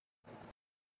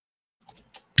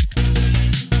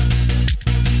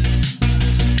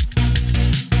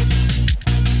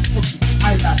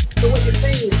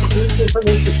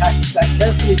information package that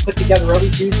carefully put together every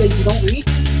Tuesday you don't read?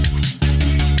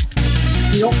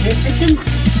 You don't pay attention?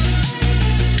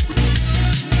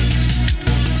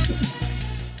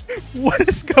 What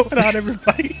is going on,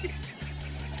 everybody?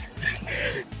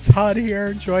 Todd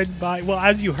here, joined by, well,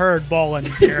 as you heard, Ballin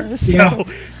is here. So. Yeah,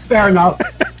 fair enough.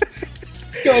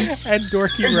 Good. And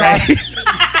Dorky Ray.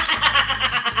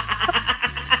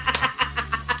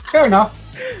 Fair enough.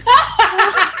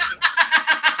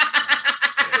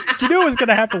 You knew it was going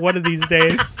to happen one of these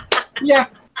days. Yeah.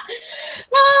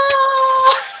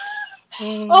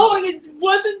 Oh, and it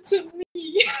wasn't to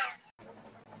me.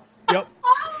 Yep.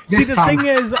 See, the thing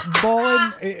is,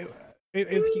 Ballin.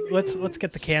 Let's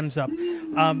get the cams up. For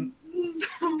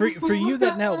you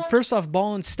that know, first off,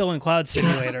 Ballin's still in Cloud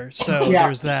Simulator, so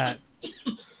there's that.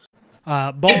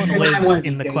 Ballin lives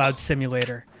in the Cloud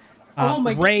Simulator.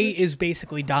 Ray is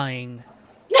basically dying,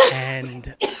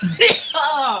 and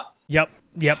yep,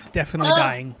 definitely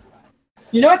dying.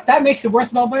 You know what? That makes it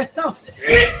worth it all by itself.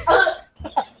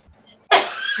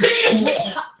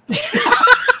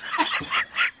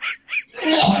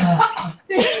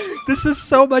 This is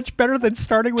so much better than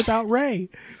starting without Ray.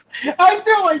 I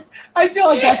feel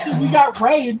like actually we got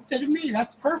Ray instead of me.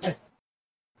 That's perfect.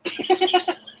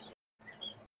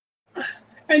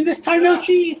 And this time no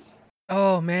cheese.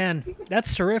 Oh man,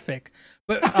 that's terrific.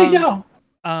 But I know.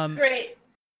 Great.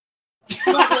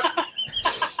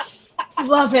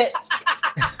 Love it.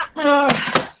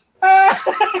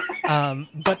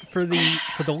 But for the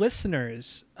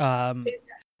listeners,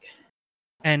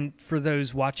 and for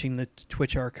those watching the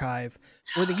Twitch archive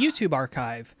or the YouTube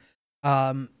archive,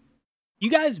 you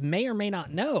guys may or may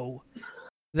not know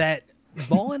that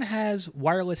Ballin has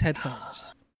wireless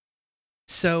headphones.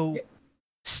 So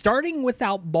starting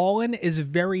without Ballin is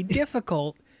very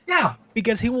difficult. Yeah.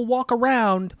 Because he will walk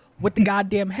around with the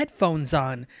goddamn headphones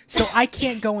on. So I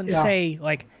can't go and say,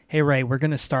 like, hey, Ray, we're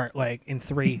going to start, like, in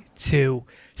 3, 2.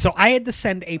 So I had to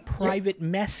send a private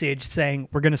message saying,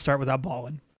 we're going to start without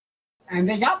Ballin. And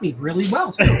they got me really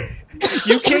well, too.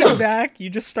 You came back, you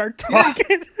just start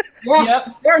talking.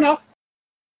 Yeah, fair enough.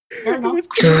 It was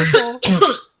beautiful.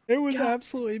 It was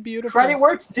absolutely beautiful. Credit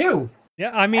where it's due.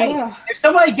 Yeah, I mean, if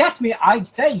somebody gets me, I'd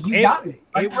say you got me.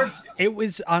 It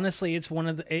was honestly, it's one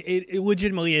of the. It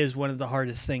legitimately is one of the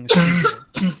hardest things to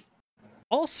do.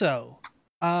 Also,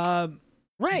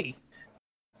 Ray,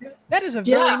 that is a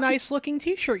very nice looking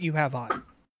T-shirt you have on.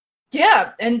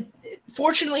 Yeah, and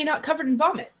fortunately not covered in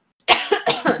vomit.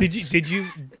 Did you?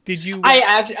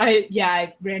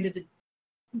 I ran to the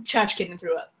trash can and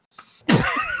threw up. Wow.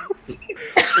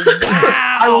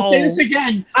 I will say this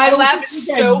again. I laughed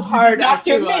so hard. Not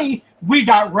get me. We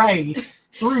got Ray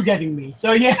through getting me.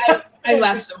 So yeah, I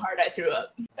laughed so hard I threw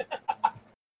up.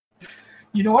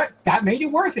 You know what? That made it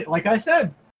worth it. Like I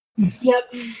said.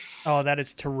 Yep. Oh, that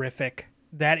is terrific.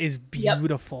 That is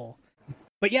beautiful. Yep.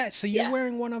 But yeah, so you're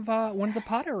wearing one of the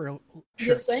Potter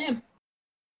shirts. Yes, I am.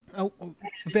 Oh,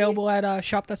 available at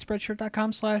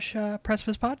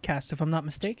shop.spreadshirt.com/precipice podcast, if I'm not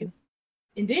mistaken.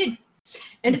 Indeed.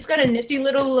 And it's got a nifty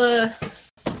little thing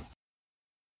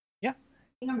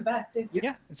on the back too.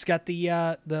 Yeah, it's got the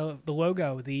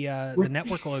logo, the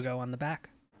network logo on the back.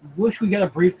 Wish we got a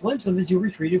brief glimpse of as you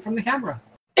retreated from the camera.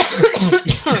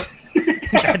 that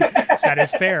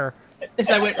is fair.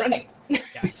 As I went running.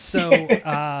 So,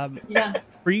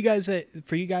 for you guys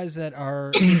that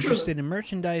are interested in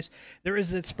merchandise, there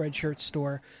is a Spreadshirt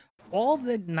store. All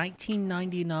the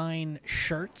 1999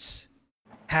 shirts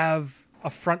have a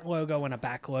front logo and a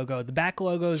back logo. The back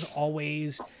logo is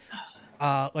always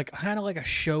like kind of like a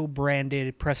show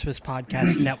branded Precipice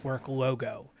Podcast Network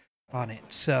logo on it.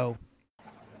 So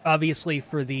obviously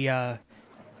for the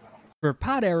for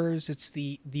Pod Errors, it's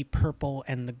the purple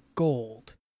and the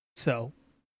gold. So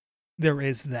there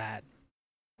is that.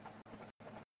 It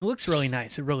looks really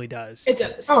nice. It really does. It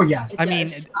does. Oh yeah. I mean,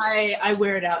 I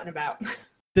wear it out and about.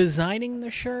 Designing the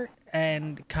shirt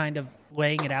and kind of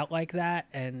laying it out like that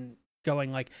and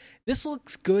going like, this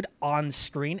looks good on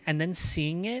screen, and then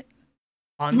seeing it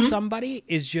on somebody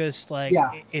is just like,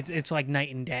 it's like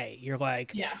night and day. You're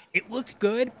like, it looked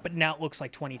good, but now it looks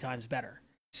like 20 times better.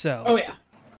 So,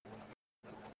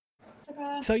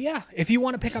 so yeah, if you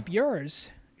want to pick up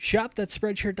yours,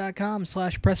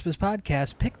 shop.spreadshirt.com/precipice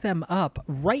podcast. Pick them up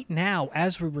right now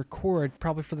as we record,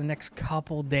 probably for the next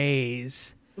couple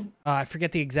days. I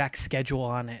forget the exact schedule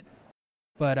on it,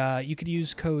 but you could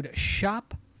use code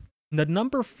SHOP, the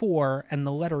number 4 and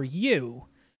the letter U,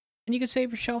 and you could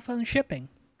save yourself on shipping.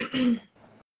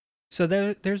 So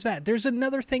there's that. There's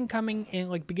another thing coming in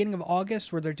like beginning of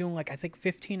August where they're doing like I think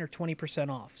 15 or 20%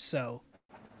 off. So,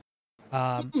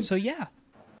 so yeah.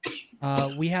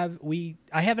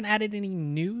 I haven't added any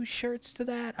new shirts to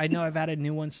that. I know I've added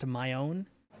new ones to my own.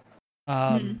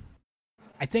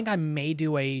 I think I may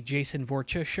do a Jason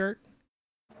Vorcha shirt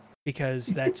because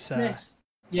that's Nice.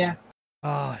 Yeah.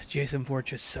 oh, Jason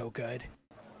Vorcha's so good.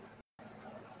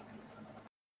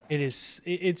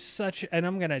 It's such, and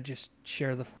I'm gonna just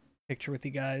share the picture with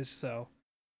you guys. So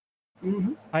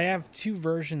I have two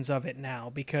versions of it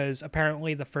now because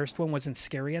apparently the first one wasn't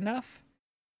scary enough.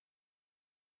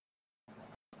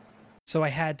 So I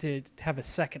had to have a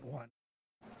second one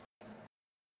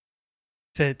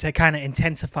to kind of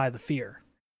intensify the fear.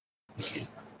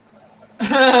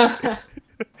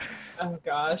 Oh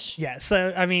gosh. Yeah,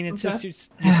 so I mean, it's just your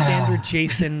standard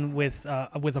Jason with a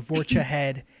Vorcha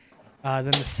head. Then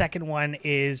the second one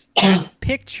is that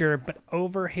picture, but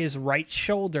over his right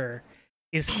shoulder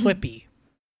is Clippy,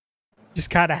 just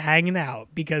kind of hanging out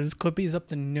because Clippy's up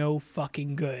to no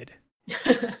fucking good.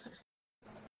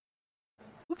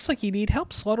 Looks like you need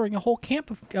help slaughtering a whole camp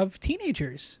of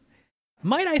teenagers.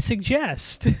 Might I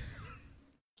suggest?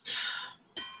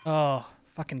 Oh,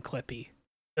 fucking Clippy.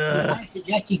 I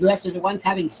suggest you go after the ones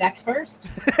having sex first.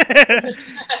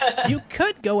 You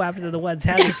could go after the ones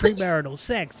having premarital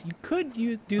sex. You could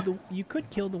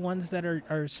kill the ones that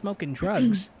are smoking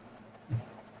drugs.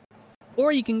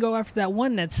 Or you can go after that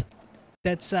one that's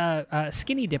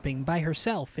skinny dipping by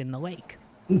herself in the lake.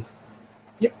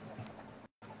 Yep.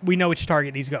 We know which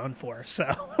target he's going for, so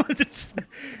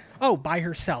oh, by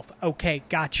herself. Okay,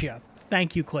 gotcha.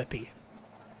 Thank you, Clippy.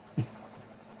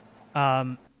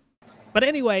 But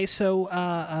anyway, so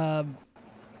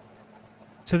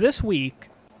this week,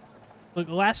 like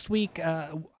last week,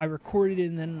 I recorded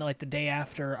and then like the day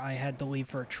after I had to leave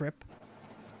for a trip.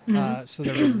 So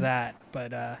there was that,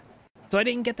 but so I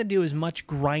didn't get to do as much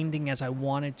grinding as I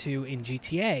wanted to in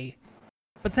GTA.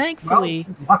 But thankfully,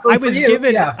 I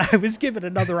was given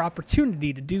another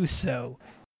opportunity to do so,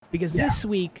 because this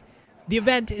week the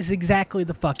event is exactly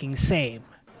the fucking same.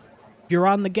 If you're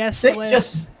on the guest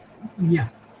list,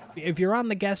 if you're on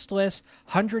the guest list,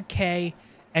 100K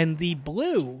and the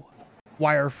blue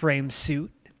wireframe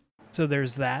suit. So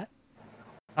there's that.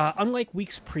 Unlike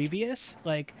weeks previous,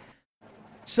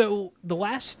 so the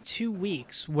last 2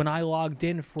 weeks when I logged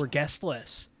in for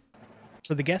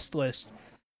the guest list,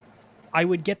 I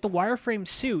would get the wireframe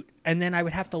suit and then I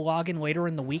would have to log in later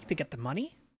in the week to get the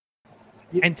money.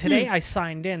 And today I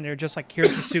signed in. They're just like,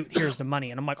 here's the suit, here's the money.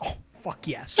 And I'm like, oh, fuck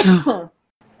yes.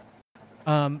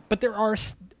 But there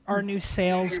are new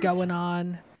sales going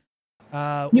on.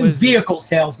 New vehicle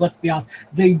sales, let's be honest.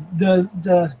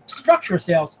 The structure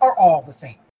sales are all the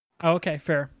same. Oh, okay,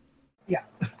 fair. Yeah.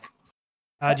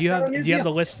 Do you have the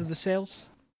list of the sales?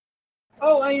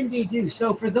 Oh, I indeed do.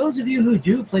 So for those of you who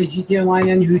do play GTA Online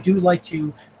and who do like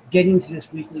to get into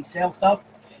this weekly sale stuff,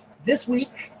 this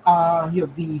week you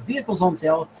have the vehicles on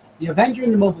sale, the Avenger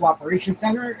and the Mobile Operations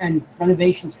Center, and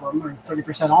renovations for them are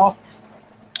 30% off.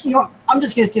 You know, I'm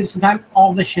just going to save some time.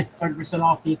 All this shit's 30%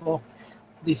 off, people.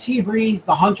 The Seabreeze,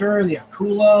 the Hunter, the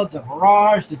Akula, the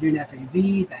Mirage, the Dune FAV,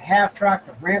 the Half-Track,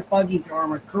 the Ramp Buggy, the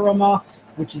Armored Kurama,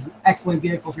 which is an excellent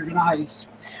vehicle if you're going to heist.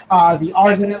 The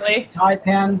Arden,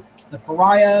 Taipan, the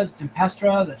Pariah, the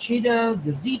Tempestra, the Cheetah,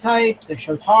 the Z-Type, the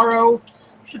Shotaro.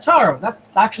 Shotaro,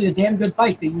 that's actually a damn good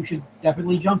bike that you should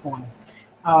definitely jump on,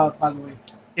 by the way.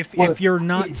 If you're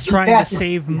not trying to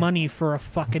save money for a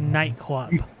fucking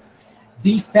nightclub.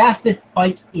 The fastest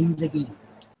bike in the game.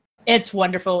 It's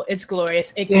wonderful. It's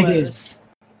glorious. It glows.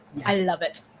 Yeah. I love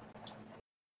it.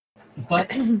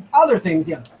 But other things,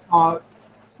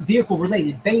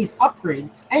 vehicle-related base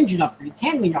upgrades, engine upgrades,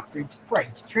 handling upgrades,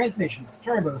 brakes, transmissions,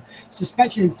 turbo,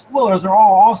 suspension, and spoilers are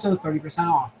all also 30%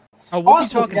 off. Oh, we'll be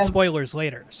talking spoilers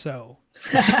later, so...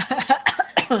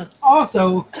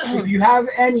 Also, if you have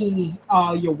any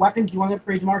your weapons you want to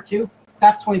upgrade to Mark II,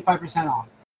 that's 25% off.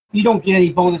 You don't get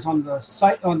any bonus on the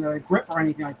sight, on the grip or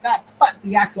anything like that, but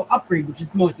the actual upgrade, which is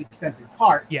the most expensive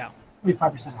part,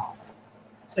 25% off.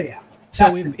 So yeah.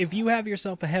 So if you have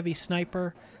yourself a heavy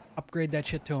sniper, upgrade that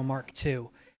shit to a Mark II.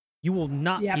 You will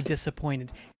not be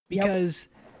disappointed because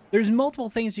there's multiple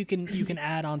things you can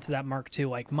add onto that Mark II.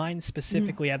 Like mine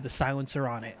specifically have the silencer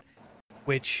on it,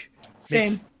 which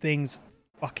makes things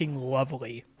fucking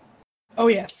lovely. Oh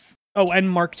yes. Oh, and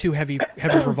Mark II heavy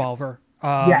revolver.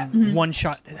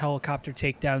 One-shot helicopter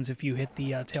takedowns if you hit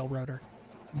the tail rotor.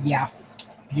 Yeah,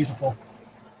 beautiful.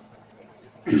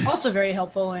 Also very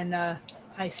helpful in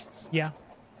heists. Yeah.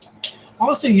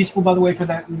 Also useful, by the way, for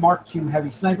that Mark II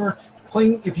heavy sniper.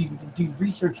 If you do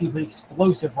research, you put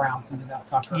explosive rounds into that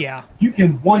sucker. Yeah. You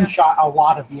can one-shot a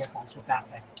lot of vehicles with that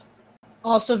thing.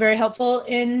 Also very helpful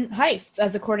in heists,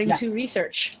 as according to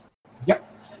research. Yep.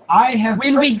 I have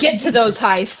when we get to those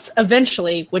heists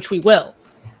eventually, which we will.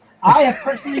 I have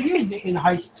personally used it in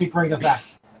heists to great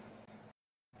effect.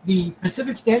 The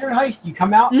Pacific Standard heist, you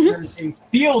come out, there's a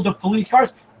field of police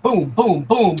cars, boom, boom,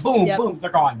 boom, boom, boom, they're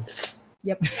gone.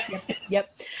 Yep.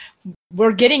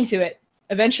 We're getting to it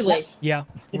eventually. Yes. Yeah.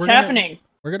 It's happening.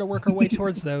 We're going to work our way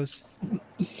towards those.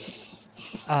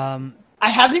 I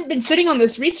haven't been sitting on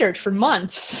this research for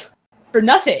months for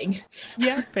nothing.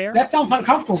 Yeah, fair. That sounds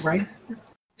uncomfortable, right?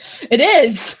 It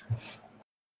is.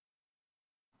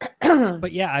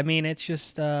 But yeah, I mean, it's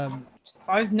just 5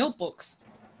 notebooks.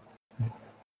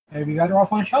 Maybe you got it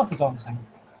off on a shelf is all I'm saying.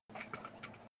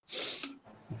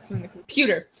 On the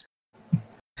computer.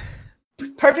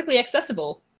 Perfectly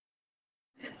accessible.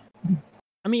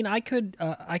 I mean, I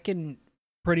can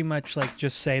pretty much like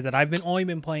just say that I've only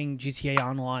been playing GTA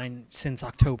Online since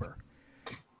October.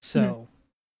 So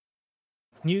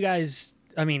you guys,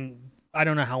 I mean, I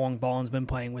don't know how long Ballin's been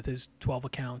playing with his 12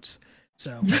 accounts.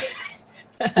 So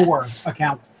 4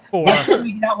 accounts. 4.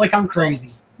 Not like I'm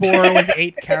crazy. 4 with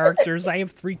 8 characters. I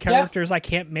have 3 characters I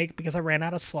can't make because I ran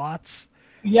out of slots.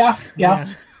 Yeah.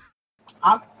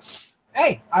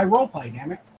 Hey, I roleplay,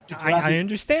 damn it. I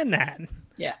understand that.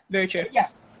 Yeah, very true.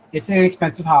 Yes, it's an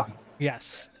expensive hobby.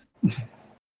 Yes.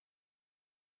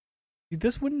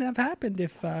 This wouldn't have happened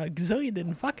if Gazillion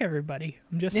didn't fuck everybody.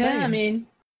 I'm just saying. Yeah, I mean,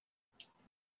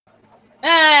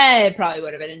 it probably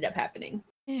would have ended up happening.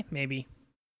 Maybe.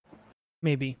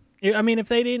 I mean, if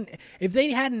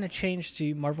they hadn't changed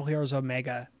to Marvel Heroes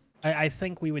Omega, I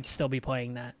think we would still be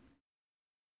playing that.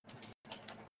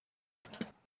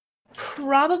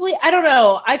 Probably, I don't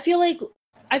know. I feel like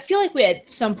we at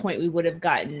some point we would have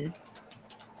gotten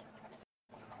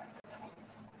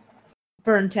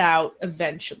burnt out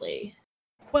eventually.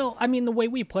 Well, I mean, the way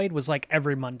we played was like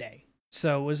every Monday,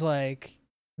 so it was like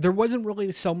there wasn't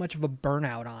really so much of a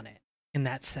burnout on it in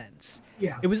that sense.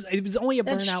 Yeah, it was only a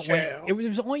burnout when true. it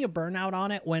was only a burnout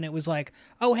on it when it was like,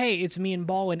 oh hey, it's me and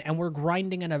Ballin, and we're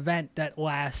grinding an event that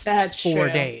lasts 4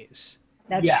 days.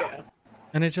 That's true.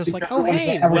 And it's just like, Because oh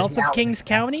hey, everything Wealth of out Kings like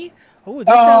County. Oh,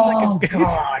 this sounds like a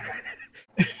God.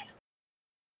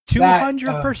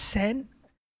 200%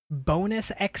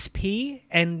 bonus XP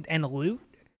and loot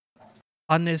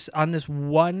on this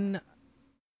one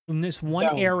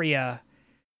area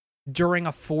during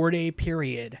a 4-day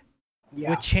period.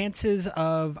 Yeah. With chances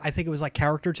of, I think it was like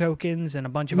character tokens and a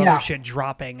bunch of other shit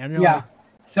dropping. And yeah.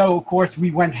 So of course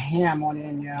we went ham on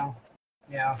it.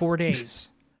 Yeah. 4 days.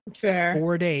 Fair.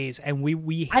 4 days, and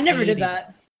we. I never did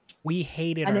that. We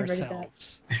hated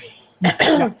ourselves.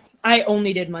 I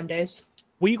only did Mondays.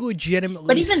 We legitimately.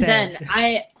 But even then,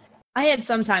 I had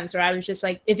some times where I was just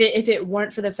like, if it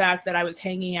weren't for the fact that I was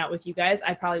hanging out with you guys,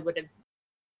 I probably would have.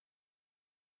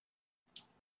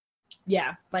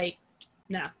 Yeah, like,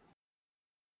 no.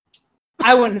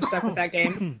 I wouldn't have stuck with that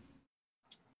game.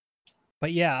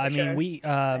 But yeah, I mean, sure. we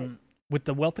with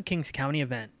the Wealth of Kings County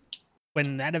event,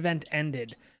 when that event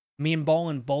ended, me and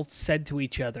Ballin both said to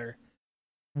each other,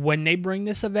 when they bring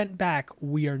this event back,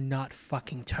 we are not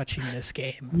fucking touching this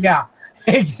game. Yeah,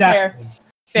 exactly.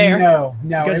 Fair. No.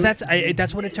 Because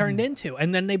that's what it turned into.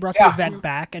 And then they brought the event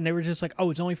back, and they were just like,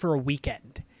 oh, it's only for a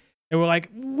weekend. And we're like,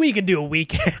 we could do a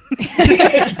weekend.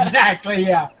 Exactly,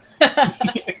 yeah.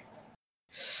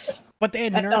 But they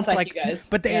had nerfed like you guys.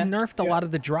 But they had nerfed a lot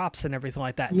of the drops and everything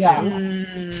like that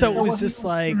too. So it was just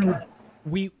like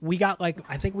we got like,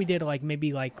 I think we did like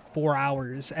maybe like 4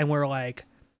 hours, and we're like,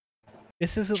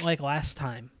 this isn't like last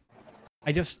time.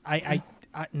 I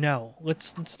no,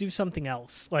 let's do something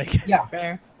else. Like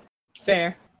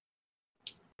fair.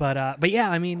 But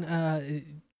yeah, I mean,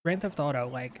 Grand Theft Auto,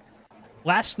 like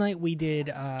last night we did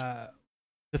the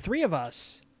 3 of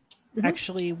us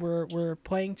actually were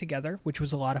playing together, which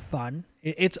was a lot of fun.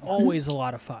 It's always a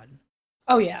lot of fun.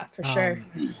 Oh yeah, for sure.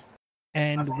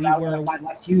 And we were my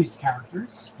less used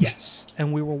characters. Yes,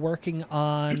 and we were working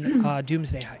on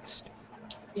Doomsday Heist.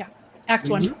 Yeah, Act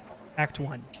 1. Act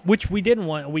 1, which we did in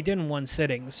one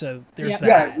sitting. So there's that.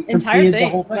 Yeah, entire thing. The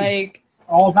whole thing. Like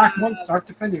all of Act 1, start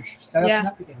to finish, setup and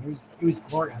everything. It was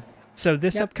glorious. So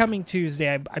this upcoming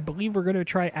Tuesday, I believe we're going to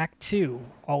try Act 2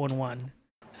 all in one.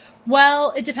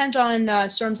 Well, it depends on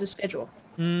Storms' schedule.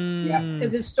 Yeah.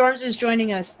 Because if Storms is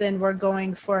joining us, then we're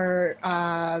going for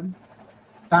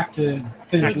back to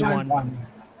finish Act 1.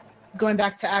 Going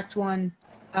back to Act 1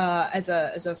 as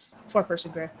a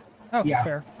 4-person group. Oh,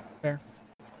 fair.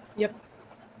 Yep.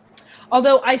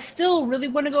 Although I still really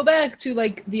want to go back to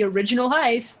like the original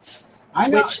heists, I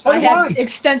know, which I have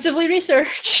extensively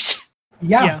researched.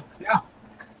 Yeah.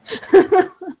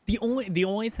 The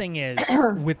only thing is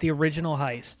with the original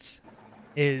heists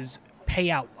is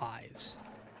payout wise.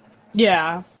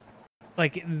 Yeah.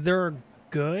 Like, they're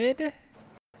good,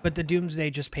 but the Doomsday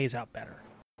just pays out better.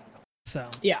 So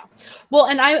yeah. Well,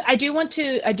 and I do want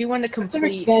to complete.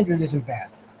 Pacific Standard isn't bad.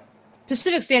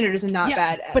 Pacific Standard is not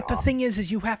bad at but all. the thing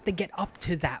is you have to get up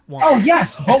to that one. Oh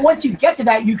yes, but once you get to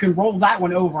that, you can roll that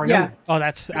one over and over. Oh,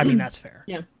 that's fair.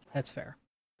 Yeah, that's fair.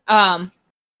 And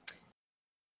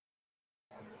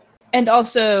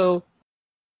also,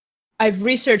 I've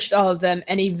researched all of them,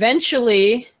 and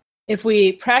eventually, if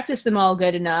we practice them all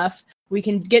good enough, we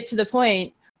can get to the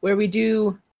point where we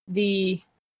do the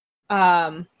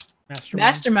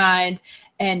Mastermind,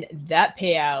 and that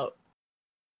payout.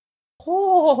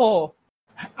 Oh,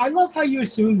 I love how you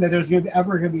assume that there's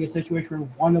ever going to be a situation where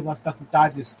one of us doesn't die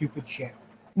to stupid shit.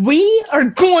 We are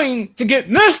going to get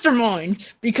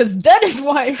Mastermind because that is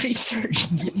why I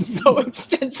researched it so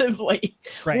extensively.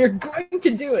 Right. We're going to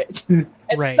do it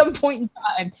at some point in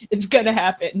time. It's going to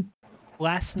happen.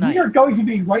 Last night. We are going to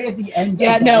be right at the end.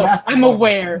 Yeah, no, I'm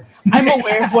aware. I'm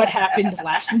aware of what happened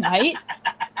last night.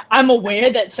 I'm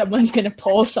aware that someone's going to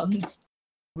pull something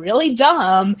really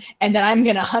dumb, and then I'm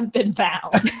going to hunt them down.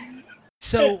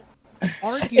 So,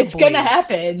 arguably... It's going to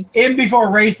happen. In before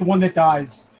Wraith, the one that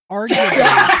dies.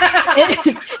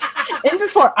 Arguably... in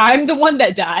before I'm the one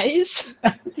that dies,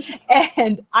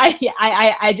 and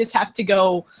I just have to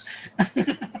go...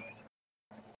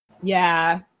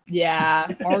 Yeah.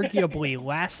 Arguably,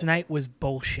 last night was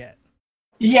bullshit.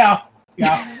 Yeah.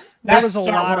 There was a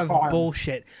lot of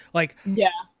bullshit. Like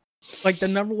the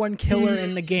number one killer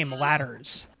in the game,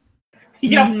 ladders.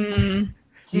 Yep. Mm-hmm.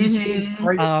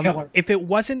 If it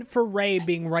wasn't for Ray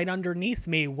being right underneath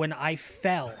me when I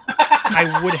fell,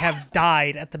 I would have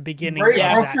died at the beginning.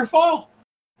 Ray broke your fall.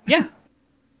 Yeah.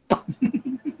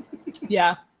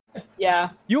 Yeah.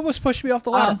 You almost pushed me off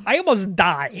the ladder. I almost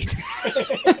died.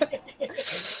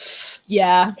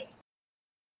 Yeah.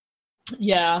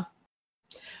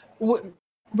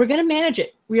 We're gonna manage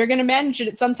it. We are gonna manage it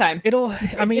at some time.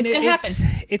 It's gonna happen.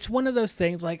 It's one of those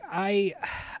things. Like I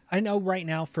know right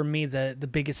now for me the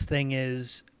biggest thing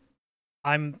is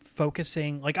I'm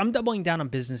focusing. Like I'm doubling down on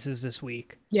businesses this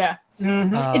week. Yeah.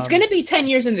 Mm-hmm. It's gonna be 10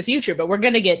 years in the future, but we're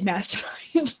gonna get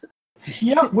Mastermind.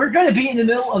 We're gonna be in the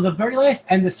middle of the very last,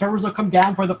 and the servers will come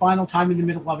down for the final time in the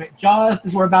middle of it, just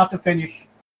as we're about to finish.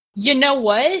 You know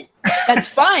what? That's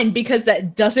fine because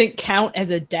that doesn't count as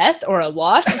a death or a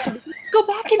loss. So let's go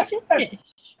back and finish.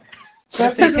 So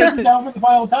if they take down for the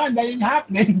final time, that didn't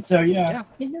happen. So yeah.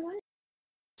 You know what?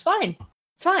 It's fine.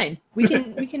 It's fine. We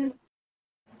can.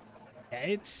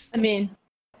 Yeah,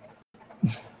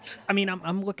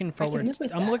 I'm looking forward.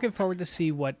 I'm looking forward to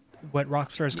see what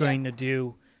Rockstar is going to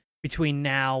do between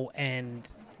now and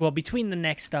between the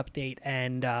next update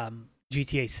and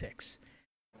GTA 6.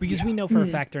 Because we know for a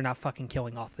fact they're not fucking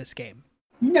killing off this game.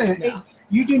 No.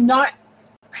 You do not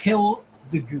kill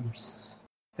the goose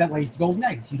that lays the golden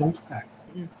eggs. You don't do that.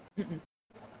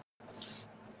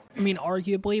 I mean,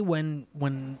 arguably,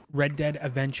 when Red Dead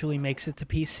eventually makes it to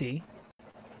PC,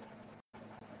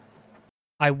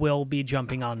 I will be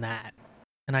jumping on that.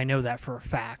 And I know that for a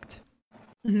fact.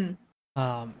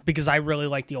 Mm-hmm. Because I really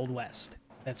like the Old West.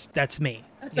 That's me.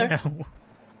 That's fair.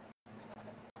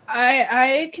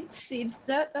 I concede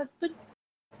that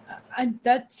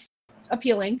that's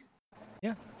appealing.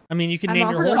 Yeah, I mean you can name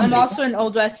your horses. I'm also an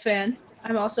Old West fan.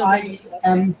 I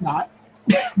am not,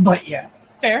 but yeah.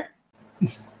 Fair.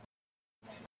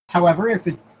 However, if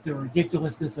it's the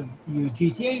ridiculousness of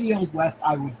GTA, the Old West,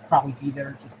 I would probably be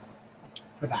there just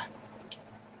for that.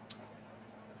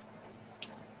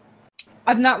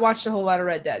 I've not watched a whole lot of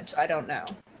Red Dead, so I don't know.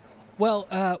 Well,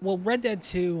 Red Dead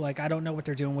 2, like I don't know what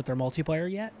they're doing with their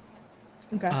multiplayer yet.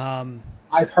 Okay.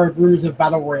 I've heard rumors of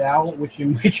Battle Royale,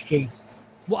 in which case.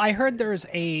 Well, I heard there's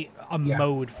a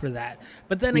mode for that,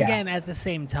 but then again, at the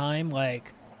same time,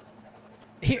 like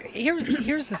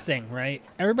here's the thing, right?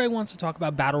 Everybody wants to talk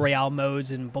about Battle Royale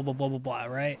modes and blah blah blah blah blah,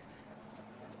 right?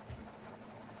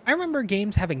 I remember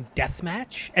games having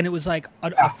deathmatch, and it was like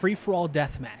a free for all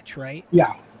deathmatch, right?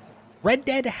 Yeah. Red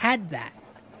Dead had that.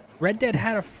 Red Dead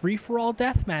had a free-for-all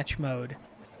deathmatch mode.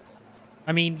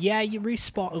 I mean, you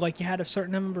respawn, like you had a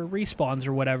certain number of respawns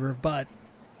or whatever, but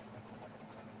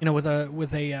with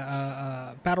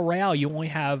a battle royale, you only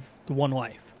have one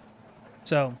life.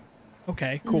 So,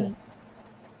 okay, cool.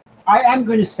 I am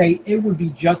going to say it would be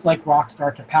just like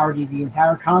Rockstar to parody the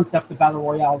entire concept of battle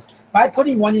royales by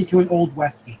putting one into an Old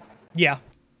West game. Yeah.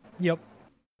 Yep.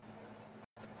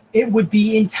 It would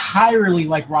be entirely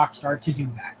like Rockstar to do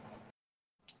that.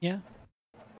 Yeah.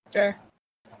 Sure.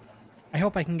 I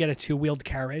hope I can get a 2-wheeled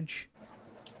carriage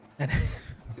and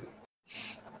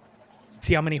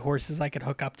see how many horses I could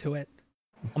hook up to it.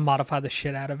 I'll modify the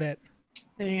shit out of it.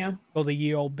 There you go. Go the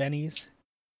ye old bennies.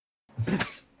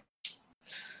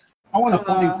 I want a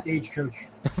flying stagecoach.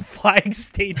 Flying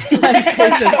stage.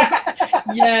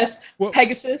 Yes. Well,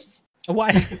 Pegasus.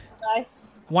 Why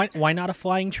not a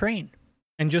flying train?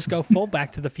 And just go full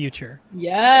Back to the Future.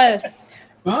 Yes.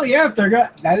 Well, yeah, if they're good,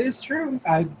 that is true.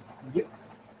 I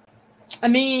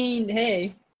mean,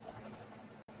 hey.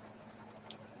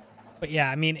 But yeah,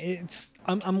 I mean,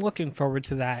 I'm looking forward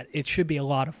to that. It should be a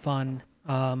lot of fun.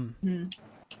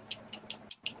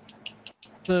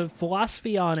 The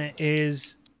philosophy on it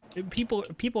is people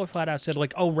have flat out said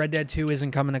like, "Oh, Red Dead 2 isn't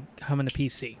coming to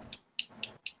PC."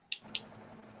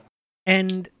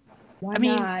 And why I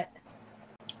mean, not?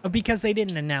 Because they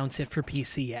didn't announce it for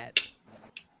PC yet.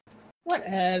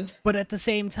 Whatever. But at the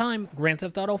same time, Grand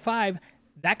Theft Auto 5,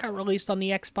 that got released on the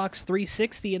Xbox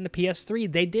 360 and the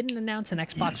PS3. They didn't announce an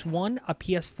Xbox One, a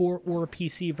PS4, or a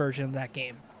PC version of that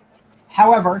game.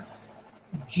 However,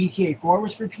 GTA 4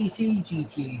 was for PC,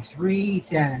 GTA 3,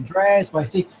 San Andreas,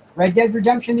 Vice City. Red Dead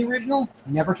Redemption, the original,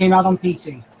 never came out on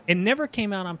PC. It never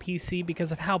came out on PC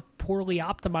because of how poorly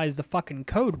optimized the fucking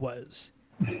code was.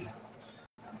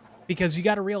 Because you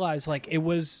got to realize, like, it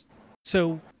was...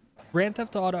 So, Red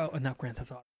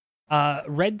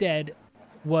Dead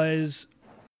was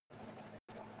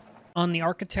on the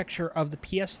architecture of the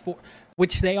PS4,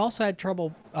 which they also had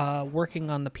trouble working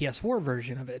on the PS4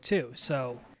 version of it, too.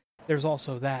 So, there's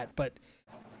also that. But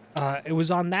it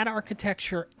was on that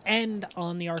architecture and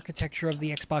on the architecture of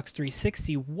the Xbox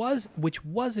 360, which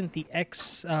wasn't the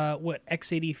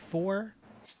x84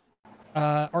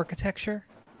 architecture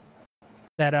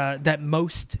that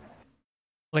most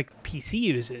like PC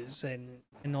uses and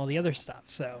all the other stuff.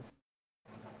 So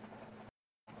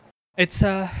it's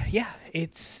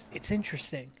it's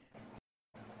interesting.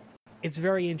 It's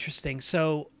very interesting.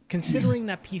 So considering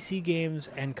that PC games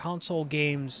and console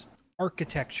games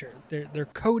architecture, their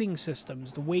coding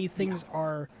systems, the way things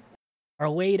are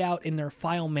laid out in their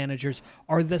file managers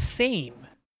are the same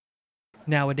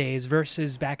nowadays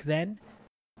versus back then,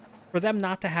 for them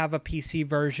not to have a PC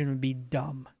version would be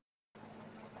dumb.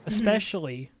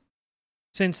 Especially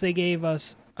since they gave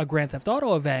us a Grand Theft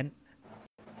Auto event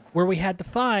where we had to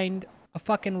find a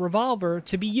fucking revolver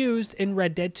to be used in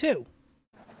Red Dead 2.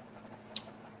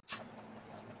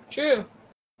 True.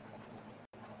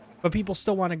 But people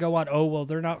still want to go on, oh, well,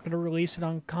 they're not going to release it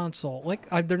on console. Like,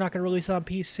 they're not going to release it on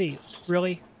PC.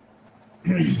 Really?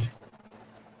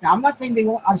 Now, I'm not saying they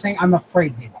won't. I'm saying I'm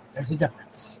afraid they won't. There's a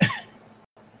difference.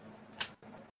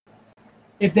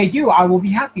 If they do, I will be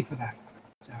happy for that.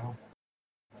 So.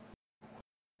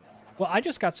 Well, I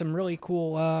just got some really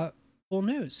cool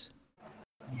news.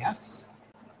 Yes.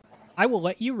 I will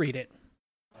let you read it.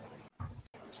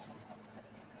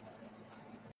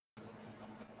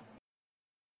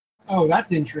 Oh,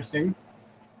 that's interesting.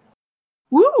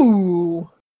 Woo!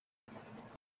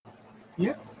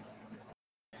 Yep.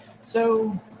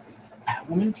 So,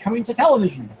 Batwoman's coming to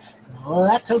television. Well,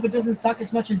 let's hope it doesn't suck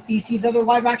as much as DC's other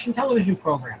live-action television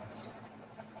programs.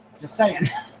 Just saying.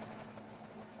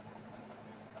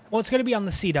 Well, it's going to be on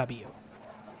the CW.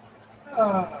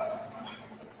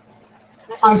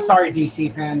 I'm sorry,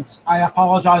 DC fans. I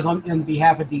apologize on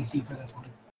behalf of DC for this one.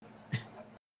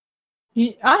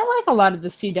 I like a lot of the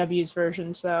CW's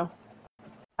versions, though.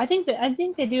 I think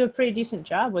they do a pretty decent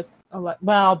job with a lot.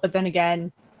 Well, but then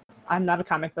again, I'm not a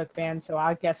comic book fan, so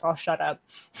I guess I'll shut up.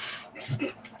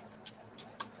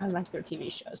 I like their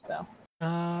TV shows, though.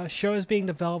 Show is being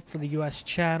developed for the U.S.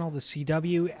 channel, the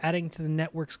CW, adding to the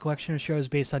network's collection of shows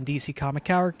based on DC comic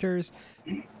characters.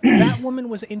 Batwoman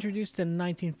was introduced in the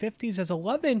 1950s as a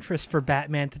love interest for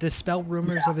Batman to dispel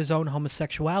rumors of his own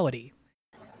homosexuality.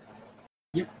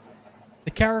 Yep. The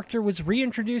character was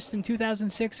reintroduced in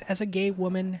 2006 as a gay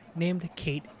woman named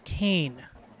Kate Kane.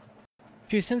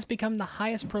 She has since become the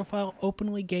highest-profile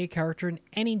openly gay character in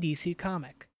any DC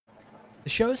comic.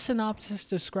 The show's synopsis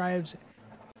describes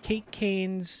Kate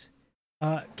Kane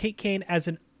as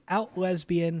an out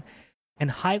lesbian and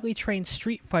highly trained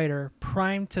street fighter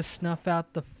primed to snuff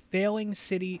out the failing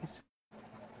city's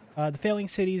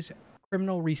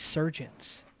criminal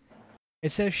resurgence.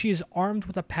 It says she is armed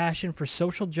with a passion for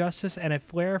social justice and a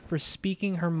flair for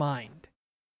speaking her mind.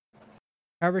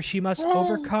 However, she must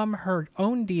overcome her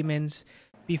own demons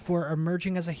before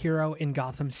emerging as a hero in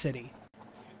Gotham City.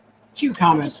 2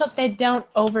 comments. I just hope they don't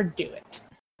overdo it.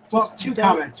 Well, 2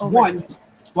 comments. One,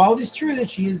 while it is true that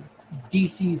she is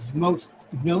DC's most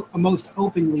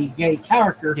openly gay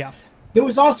character, there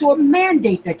was also a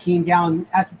mandate that came down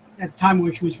at the time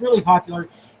when she was really popular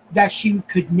that she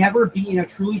could never be in a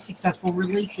truly successful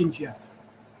relationship.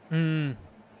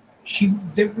 She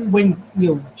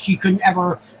couldn't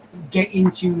ever get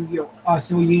into a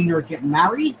civil union or get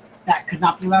married, that could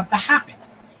not be allowed to happen.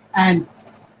 And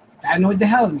that annoyed the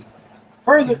hell out of me.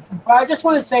 Further, but I just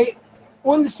want to say,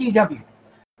 on the CW,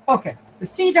 okay, the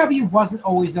CW wasn't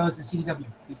always known as the CW.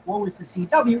 Before it was the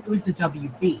CW, it was the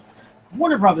WB.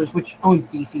 Warner Brothers, which owns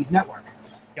DC's network.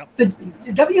 Yep. The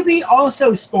WB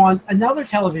also spawned another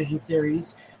television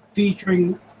series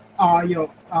featuring,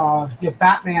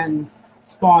 Batman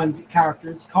spawned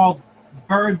characters called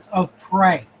Birds of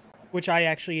Prey, which I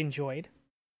actually enjoyed.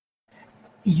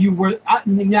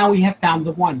 Now we have found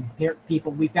the one here,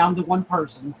 people. We found the one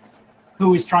person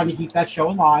who is trying to keep that show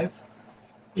alive.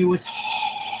 It was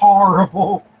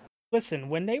horrible. Listen,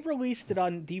 when they released it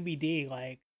on DVD,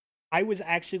 like, I was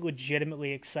actually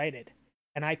legitimately excited,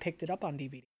 and I picked it up on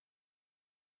DVD.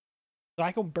 So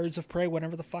I can Birds of Prey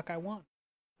whenever the fuck I want.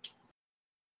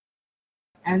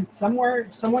 And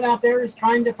someone out there is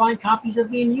trying to find copies of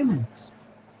the Inhumans.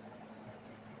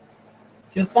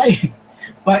 Just saying.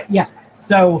 But yeah,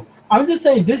 so I'm just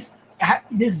saying this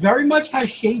very much has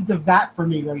shades of that for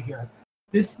me right here.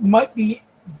 This might be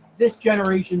this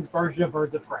generation's version of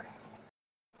Birds of Prey.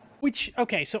 Which,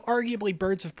 okay, so arguably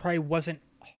Birds of Prey wasn't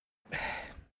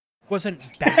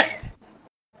bad.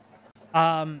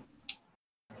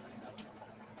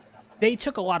 They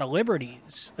took a lot of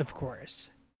liberties, of course.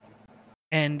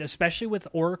 And especially with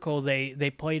Oracle,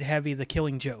 they played heavy the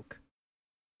Killing Joke.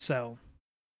 So,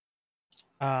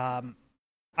 I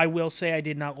will say I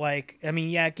did not like. I mean,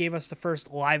 yeah, it gave us the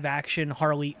first live action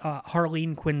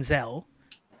Harleen Quinzel.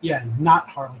 Yeah, not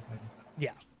Harley Quinn.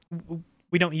 Yeah,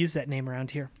 we don't use that name around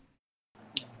here.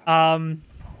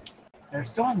 They're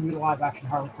still on the live action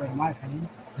Harley Quinn, in my opinion.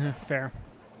 Fair.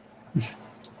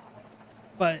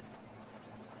 But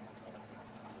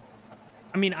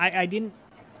I mean, I didn't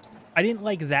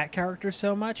like that character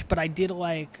so much, but I did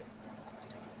like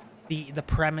the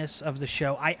premise of the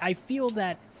show. I feel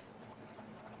that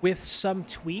with some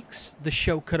tweaks, the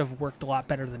show could have worked a lot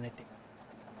better than it did.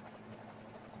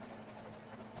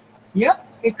 Yep,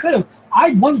 it could have.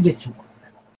 I wanted it to work.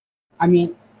 I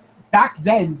mean, back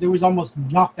then, there was almost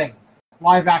nothing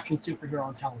live-action superhero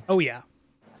on television. Oh, yeah.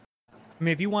 I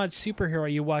mean, if you wanted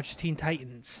superhero, you watched Teen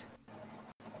Titans.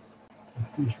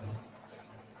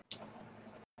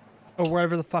 Or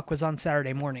whatever the fuck was on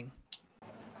Saturday morning.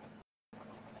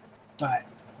 But,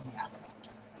 yeah.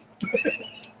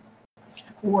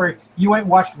 Or you went and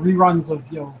watched reruns of,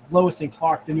 Lois and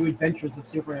Clark, The New Adventures of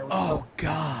Superheroes. Oh,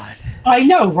 God. I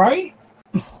know, right?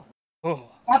 Oh.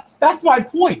 That's my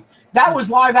point. That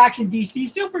was live action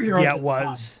DC superheroes. Yeah, it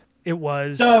was. It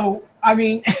was. So, I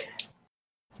mean,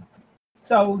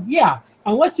 yeah,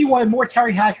 unless you wanted more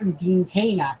Terry Hatcher and Dean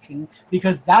Cain action,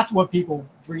 because that's what people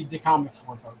read the comics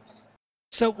for, folks.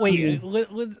 So, wait,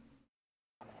 let's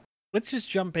just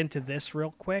jump into this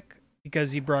real quick,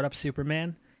 because you brought up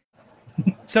Superman.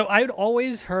 So, I'd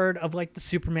always heard of, like, the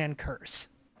Superman curse.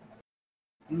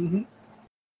 Mm-hmm.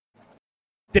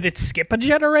 Did it skip a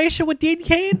generation with Dean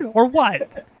Cain, or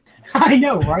what? I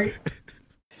know, right?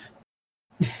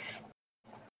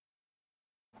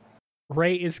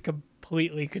 Ray is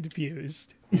completely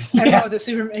confused. I know the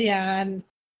Superman, yeah. And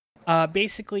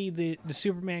basically, the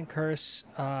Superman curse.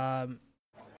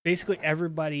 Basically,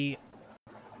 everybody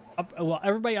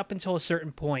up until a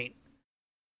certain point,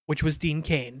 which was Dean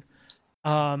Cain.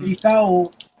 He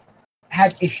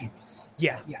had issues.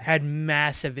 Yeah, had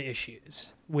massive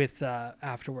issues with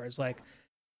afterwards. Like,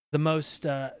 the most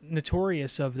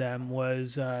notorious of them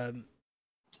was our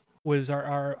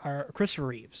Christopher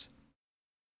Reeves,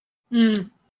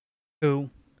 who,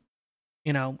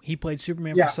 he played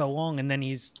Superman for so long, and then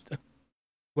he's a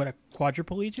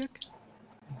quadriplegic?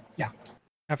 Yeah.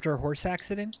 After a horse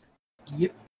accident.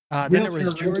 Yep. Then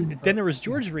there was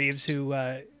George Reeves,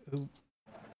 who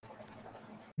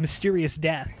mysterious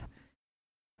death.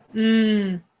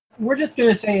 We're just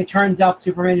gonna say it turns out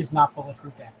Superman is not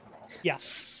bulletproof after all. Yeah.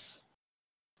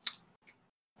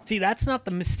 See, that's not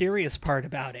the mysterious part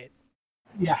about it.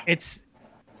 Yeah. It's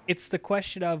the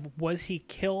question of, was he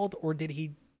killed or did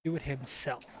he do it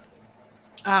himself?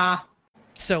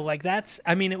 So, like,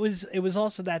 it was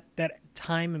also that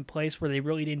time and place where they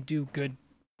really didn't do good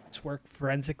work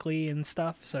forensically and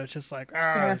stuff. So it's just like,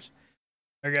 I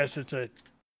guess it's a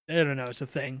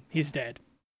thing. He's dead.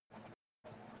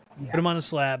 Yeah. Put him on a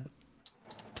slab.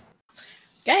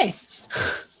 Okay.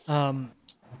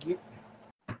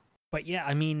 But yeah,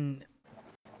 I mean,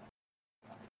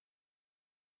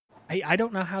 I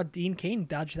don't know how Dean Cain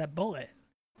dodged that bullet.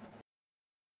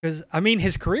 Because, I mean,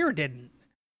 his career didn't.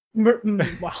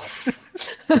 Wow.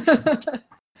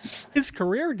 His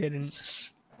career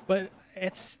didn't. But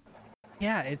it's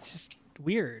just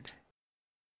weird.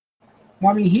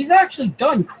 Well, I mean, he's actually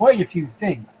done quite a few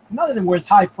things. None of them were as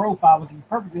high profile, but to be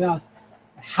perfectly honest,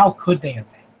 how could they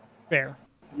have been? Fair.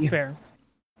 Yeah. Fair.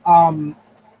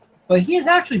 But he has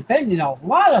actually been in a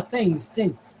lot of things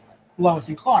since Lois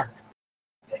and Clark.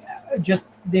 Just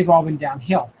they've all been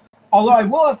downhill. Although I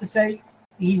will have to say,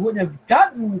 he wouldn't have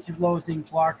gotten to Lois and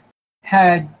Clark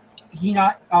had he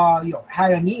not,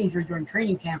 had a knee injury during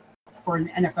training camp for an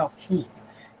NFL team.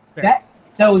 Fair.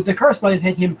 So the curse might have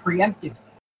hit him preemptively.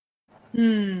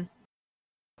 Hmm.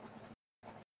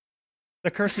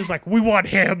 The curse is like, we want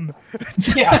him.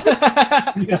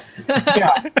 Yeah.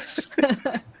 yeah.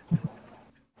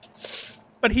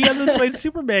 But he hasn't played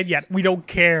Superman yet. We don't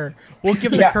care. We'll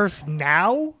give the curse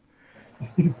now,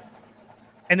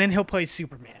 and then he'll play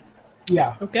Superman.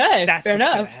 Yeah. Okay. That's fair what's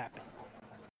enough. going to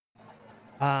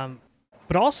happen.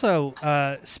 But also,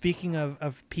 speaking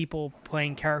of people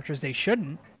playing characters they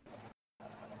shouldn't,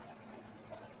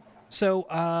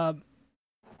 so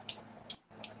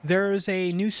there's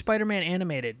a new Spider-Man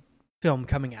animated film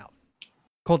coming out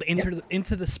called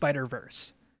Into the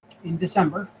Spider-Verse. In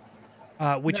December.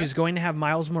 Which is going to have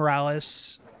Miles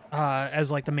Morales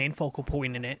as like the main focal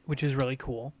point in it, which is really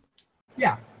cool.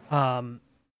 Yeah.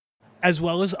 As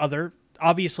well as other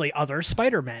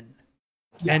Spider-Men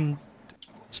and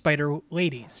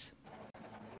Spider-Ladies.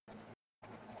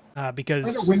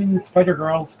 Because Spider-Women,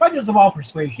 Spider-Girls, Spiders of all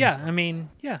persuasions. Yeah, I mean,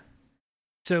 yeah.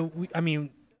 So,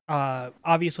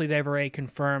 obviously they've already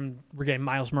confirmed we're getting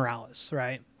Miles Morales,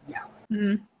 right? Yeah.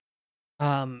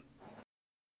 Mm-hmm.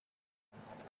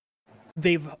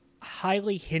 They've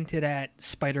highly hinted at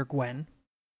Spider-Gwen.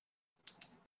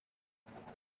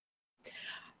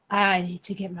 I need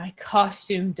to get my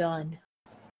costume done.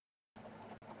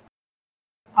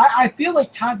 I feel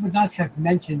like Todd would not have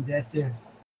mentioned this if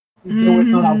there was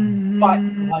not a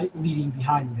butt leading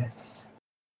behind this.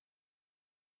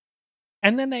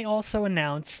 And then they also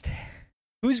announced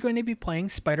who's going to be playing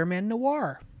Spider-Man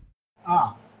Noir.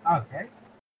 Ah, okay.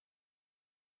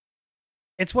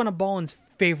 It's one of Boland's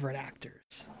favorite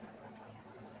actors.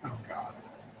 Oh, God.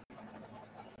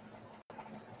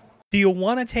 Do you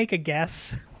want to take a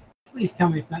guess? Please tell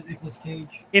me it's not Nicolas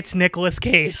Cage. It's Nicolas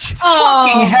Cage. Oh.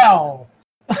 Fucking hell!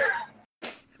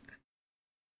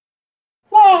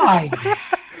 Why?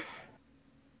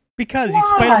 Because he's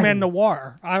Spider-Man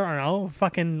Noir. I don't know.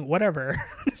 Fucking whatever.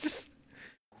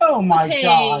 Oh, my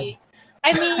God.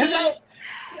 I mean...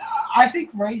 I think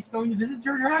Ray's going to visit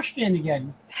George Ashton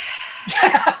again.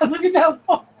 Look at that.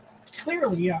 Oh,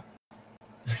 clearly, yeah.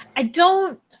 I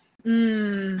don't...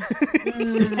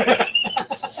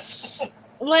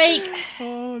 like...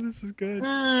 Oh, this is good.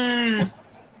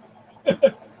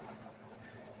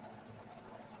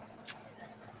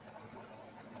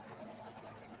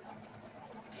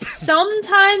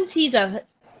 Sometimes he's a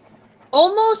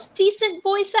almost decent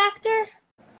voice actor.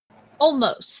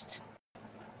 Almost.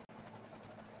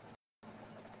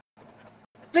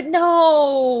 But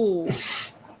no.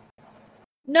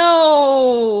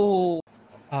 No.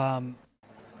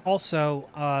 Also,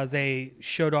 they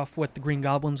showed off what the Green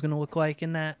Goblin's going to look like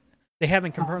in that. They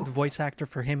haven't confirmed the voice actor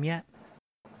for him yet.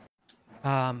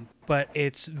 But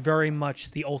it's very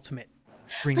much the ultimate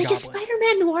Green Goblin. Is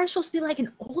Spider-Man Noir supposed to be like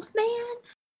an old man?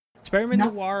 Spider-Man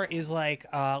Noir is like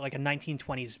a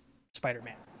 1920s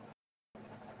Spider-Man.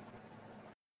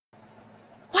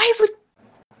 Why would...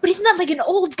 But he's not like an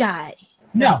old guy.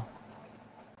 No.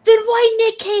 Then why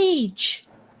Nick Cage?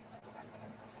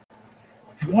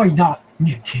 Why not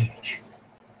Nick Cage?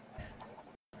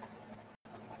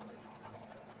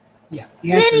 Yeah,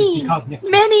 the answer is because Nick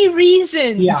Cage. Many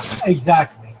reasons. Yeah,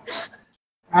 exactly.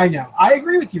 I know. I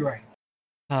agree with you, Ray.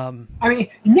 I mean,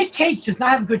 Nick Cage does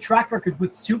not have a good track record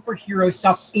with superhero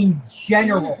stuff in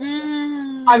general.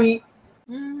 I mean,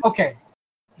 okay,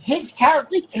 his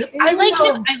character. I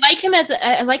like him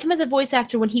as a voice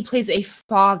actor when he plays a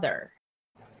father.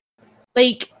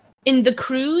 Like in The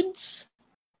Croods,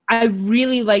 I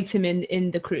really liked him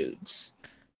in The Croods.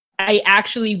 I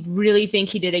actually really think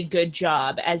he did a good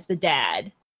job as the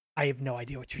dad. I have no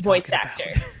idea what you're voice talking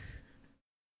actor. about.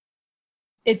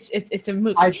 It's a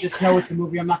movie. I just know it's a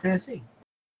movie I'm not going to see.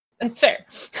 That's fair.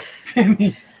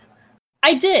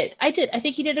 I did. I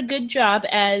think he did a good job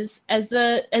as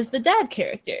the dad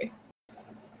character,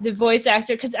 the voice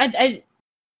actor, because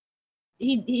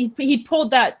he pulled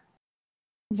that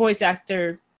voice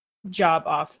actor job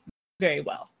off very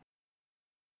well.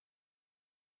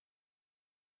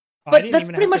 Oh, but that's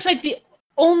pretty much like the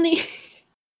only.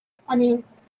 I mean,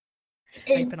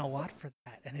 typing a lot for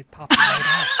that, and it popped right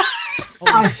up.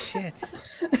 Holy shit!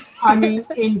 I mean,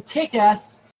 in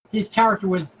Kick-Ass, his character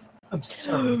was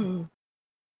absurd.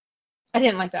 I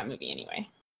didn't like that movie anyway.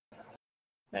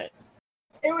 But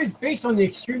It was based on the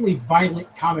extremely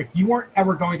violent comic. You weren't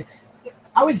ever going to.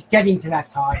 I was getting to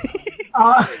that, Todd.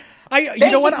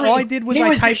 You know what? All I did was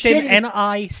I typed in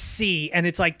NIC, and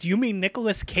it's like, do you mean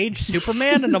Nicolas Cage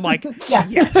Superman? And I'm like,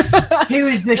 yes. He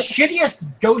was the shittiest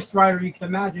Ghost Rider you can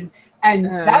imagine. And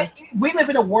that we live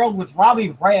in a world with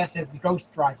Robbie Reyes as the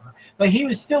Ghost Driver, but he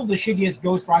was still the shittiest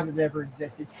Ghost Rider that ever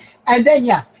existed. And then,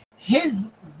 yes, his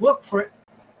look for it,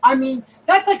 I mean,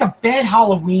 that's like a bad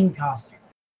Halloween costume.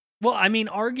 Well, I mean,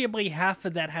 arguably half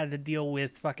of that had to deal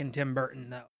with fucking Tim Burton,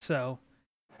 though, so...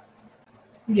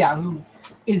 Yeah, who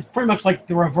is pretty much like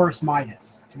the reverse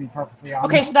Midas, to be perfectly honest.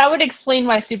 Okay, so that would explain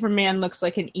why Superman looks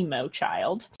like an emo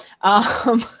child.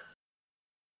 No,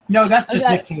 that's just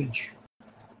Nick Cage.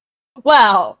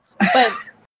 Well,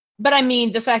 but I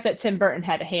mean, the fact that Tim Burton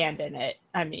had a hand in it,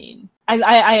 I mean,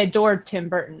 I adored Tim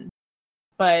Burton,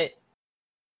 but...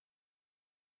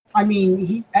 I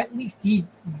mean,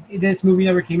 this movie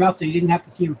never came out, so you didn't have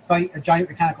to see him fight a giant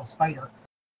mechanical spider.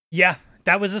 Yeah.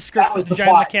 That was the script of the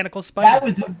giant mechanical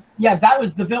spider. That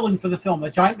was the villain for the film, a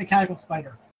giant mechanical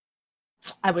spider.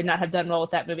 I would not have done well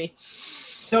with that movie.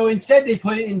 So instead, they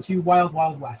put it into Wild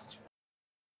Wild West.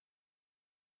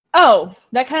 Oh,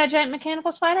 that kind of giant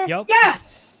mechanical spider? Yep.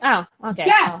 Yes! Oh, okay.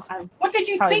 Yes! Well, what did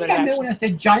you think I meant when I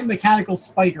said giant mechanical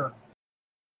spider?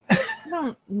 I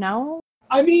don't know.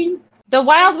 I mean... The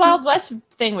Wild Wild West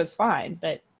thing was fine,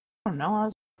 but I don't know. I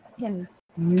was thinking...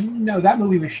 No, that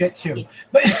movie was shit too.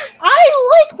 But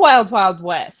I like Wild Wild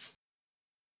West.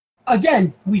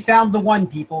 Again, we found the one,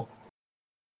 people.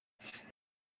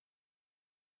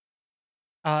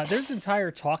 There's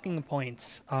entire talking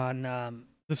points on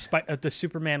the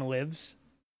Superman Lives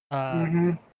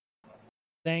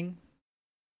thing,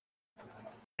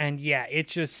 and yeah, it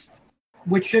just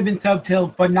which should have been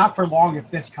subtitled, but not for long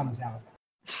if this comes out.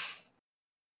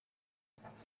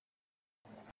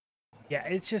 Yeah,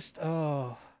 it's just,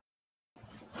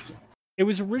 It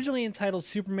was originally entitled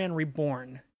Superman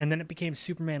Reborn, and then it became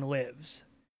Superman Lives.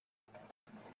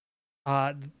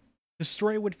 The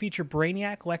story would feature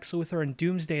Brainiac, Lex Luthor, and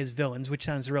Doomsday as villains, which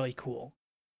sounds really cool.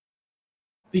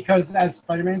 Because, as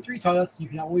Spider-Man 3 taught us, you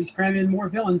can always cram in more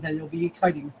villains and it'll be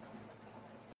exciting.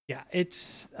 Yeah,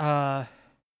 it's, But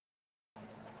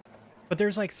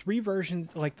there's like 3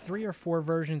 or 4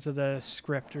 versions of the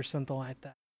script or something like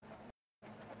that.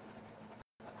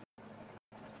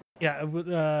 Yeah,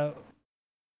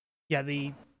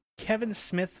 the Kevin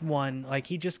Smith one, like,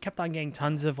 he just kept on getting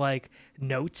tons of, like,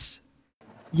 notes.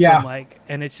 Yeah.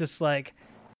 And it's just like,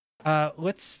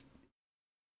 let's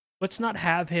not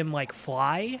have him, like,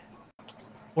 fly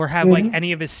or have, like,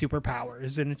 any of his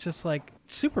superpowers. And it's just like,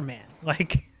 Superman,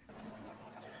 like.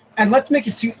 And let's make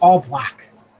his suit all black.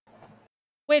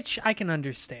 Which I can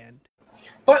understand.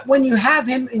 But when you have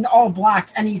him in all black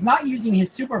and he's not using his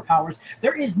superpowers,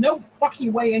 there is no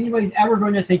fucking way anybody's ever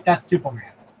going to think that's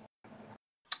Superman.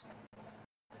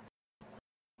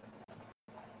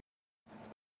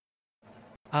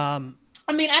 I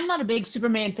mean, I'm not a big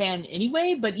Superman fan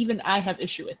anyway, but even I have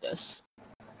issue with this.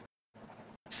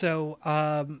 So,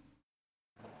 I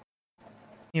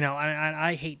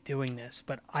hate doing this,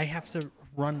 but I have to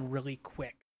run really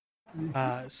quick.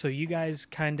 So you guys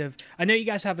I know you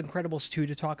guys have Incredibles 2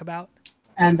 to talk about.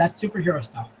 And that's superhero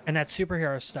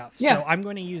stuff. Yeah. So I'm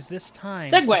going to use this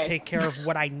time to take care of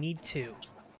what I need to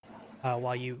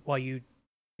while you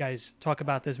guys talk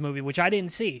about this movie, which I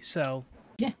didn't see. So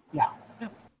yeah.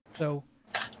 So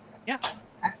yeah.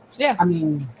 I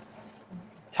mean,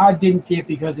 Todd didn't see it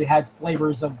because it had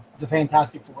flavors of the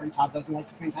Fantastic Four, and Todd doesn't like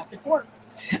the Fantastic Four,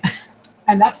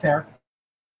 and that's fair.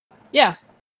 Yeah.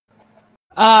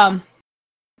 So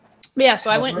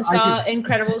I went and saw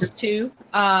Incredibles 2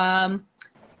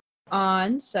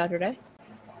 on Saturday,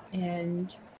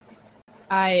 and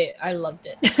I loved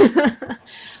it.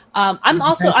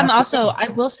 I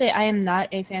will say I am not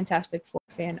a Fantastic Four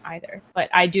fan either, but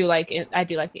I do like it. I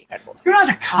do like the Incredibles. You're not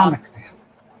a comic fan.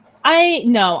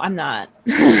 No, I'm not.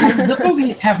 The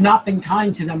movies have not been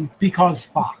kind to them because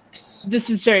Fox. This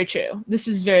is very true. This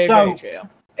is very true.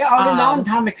 A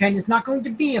non-comic fan is not going to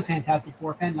be a Fantastic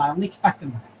Four fan, and I only expect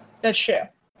them to be. That's true.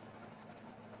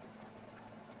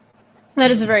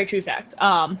 That is a very true fact.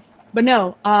 But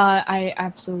no, I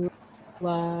absolutely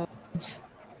loved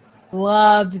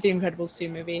the Incredibles 2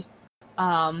 movie.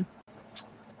 Now,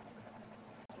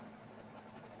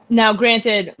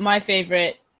 granted, my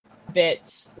favorite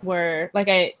bits were like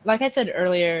I said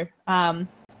earlier, when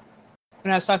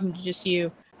I was talking to just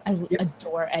you, I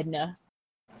adore Edna.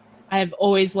 I have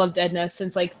always loved Edna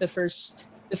since like the first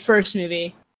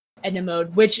movie, Edna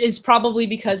Mode, which is probably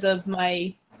because of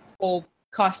my whole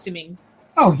costuming.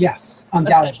 Oh yes,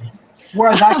 undoubtedly.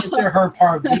 Whereas I consider her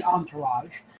part of the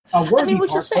entourage.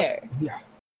 Which is fair. Yeah.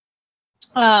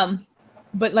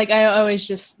 But like I always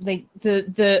just like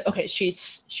the okay,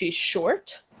 she's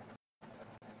short.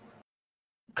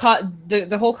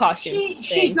 The whole costume.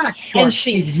 She's not short. And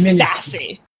she's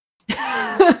sassy.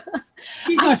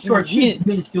 She's not short. She's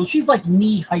minuscule. She's like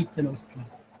knee height to most people.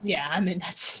 Yeah, I mean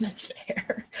that's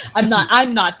fair. I'm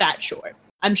not that short.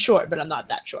 I'm short, but I'm not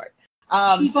that short.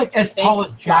 She's like as tall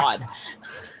as Jack.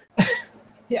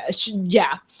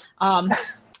 Yeah. I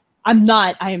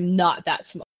am not that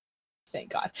small.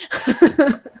 Thank God.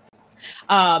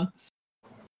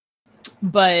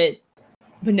 But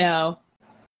no.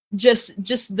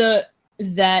 Just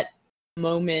that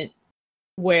moment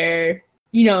where,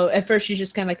 you know, at first she's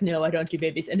just kind of like, no, I don't do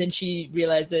babies, and then she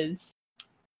realizes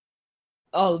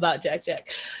all about Jack.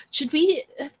 Should we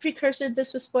have precursored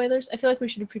this with spoilers? I feel like we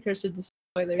should have precursored this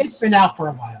with spoilers. It's been out for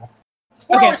a while.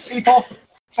 Spoilers, people.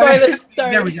 Spoilers.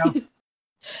 Sorry. There we go.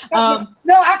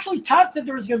 No, actually, Todd said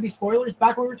there was going to be spoilers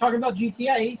back when we were talking about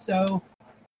GTA. So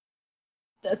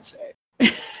that's fair.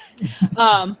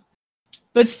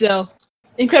 But still,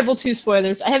 Incredible 2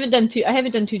 spoilers. I haven't done too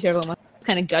terrible ones.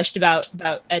 Kind of gushed about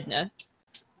Edna.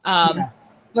 Yeah.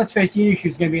 Let's face it, you knew she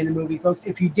was going to be in the movie, folks.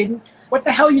 If you didn't, what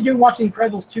the hell are you doing watching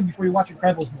Incredibles 2 before you watch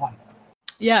Incredibles 1?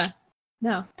 Yeah.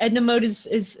 No. Edna Mode is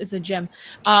a gem.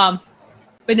 But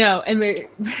no, and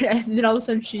then all of a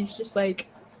sudden she's just like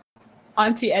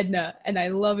Auntie Edna, and I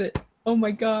love it. Oh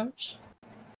my gosh.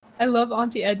 I love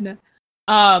Auntie Edna.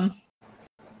 But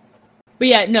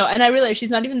yeah, no, and I realize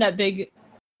she's not even that big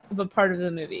of a part of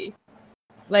the movie.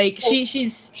 Like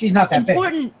she's not that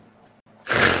important.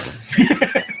 Big.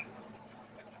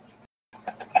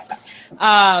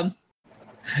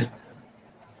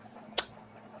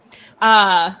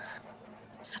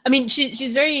 I mean,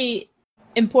 she's very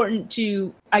important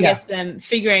to, I guess, them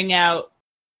figuring out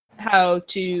how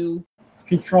to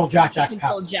control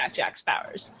Jack's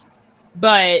powers.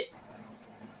 But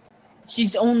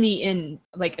she's only in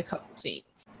like a couple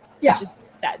scenes. Yeah. Which is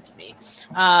sad to me.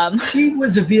 She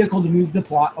was a vehicle to move the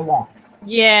plot along.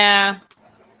 Yeah.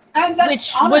 And that's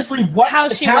which honestly was how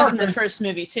she was in the first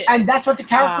movie too. And that's what the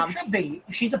character should be.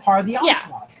 She's a part of the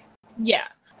entourage. Yeah.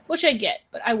 Which I get,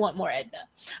 but I want more Edna.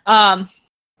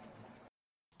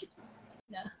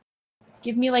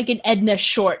 Give me like an Edna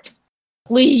short,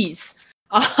 please.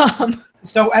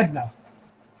 So Edna.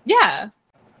 Yeah.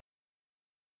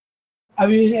 I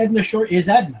mean, Edna short is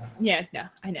Edna. Yeah, no,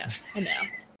 I know.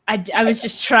 I was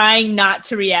just trying not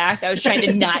to react. I was trying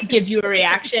to not give you a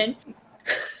reaction.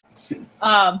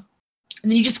 And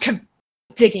then you just kept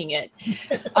digging it.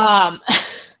 But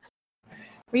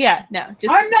yeah, no.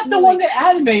 Just I'm not the one that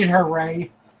animated her,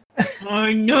 Ray.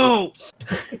 I know.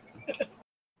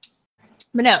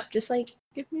 But no, just like,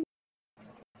 give me,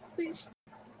 please.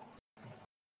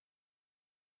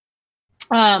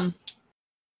 But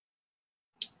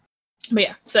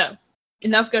yeah, so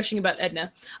enough gushing about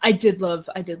Edna. I did love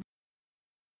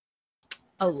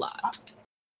a lot.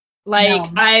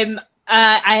 Like, no.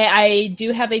 I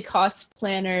do have a cost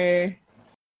planner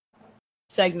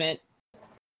segment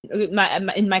in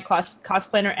my cost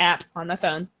planner app on my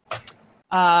phone.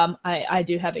 I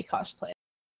do have a cost planner.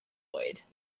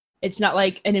 It's not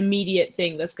like an immediate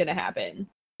thing that's going to happen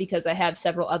because I have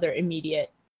several other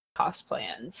immediate cost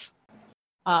plans.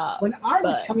 When I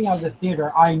was coming out of the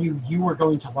theater, I knew you were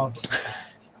going to love it.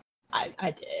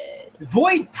 I did.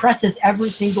 Void presses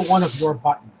every single one of your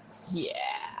buttons. Yeah.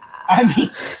 I mean,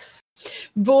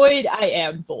 Void, I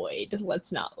am Void.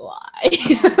 Let's not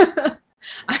lie.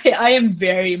 I am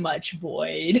very much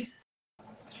Void.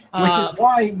 Which is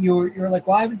why you're like,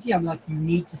 well, I haven't seen. I'm like, you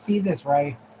need to see this,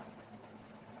 right?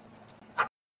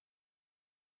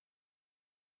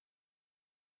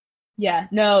 Yeah,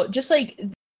 no, just like,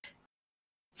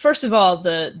 first of all,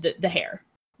 the hair,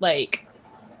 like,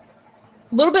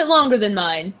 a little bit longer than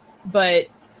mine, but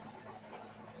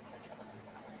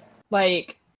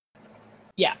like,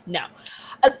 yeah, no.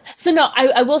 So no,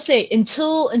 I will say,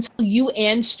 until you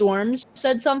and Storms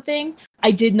said something,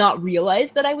 I did not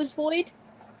realize that I was Void.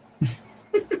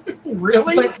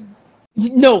 Really? But,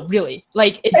 no, really.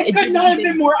 Like, it could not have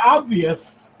been more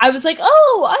obvious. I was like,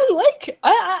 oh,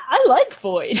 I like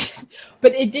Void,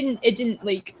 but it didn't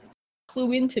like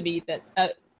clue into me that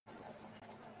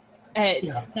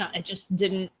no, it just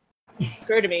didn't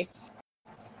occur to me.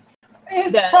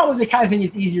 It's probably the kind of thing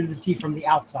it's easier to see from the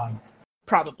outside.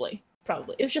 Probably.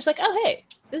 It was just like, oh hey,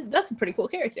 that's a pretty cool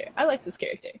character. I like this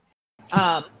character.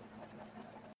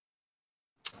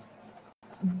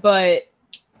 But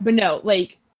no,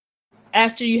 like,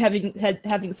 after you having said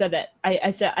that,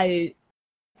 I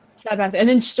sat back there, and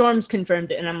then Storms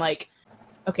confirmed it, and I'm like,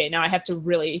 okay, now I have to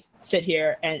really sit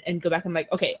here and go back. I'm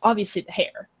like, okay, obviously the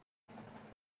hair.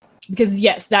 Because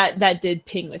yes, that did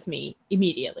ping with me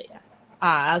immediately.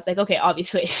 I was like, okay,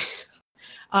 obviously.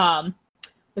 But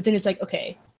then it's like,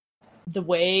 okay, the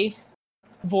way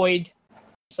Void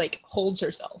just, like, holds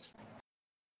herself.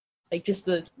 Like, just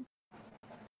with,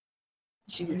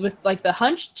 like, the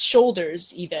hunched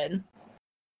shoulders even.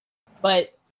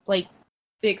 But, like,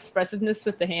 the expressiveness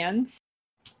with the hands.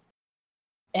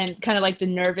 And kind of, like, the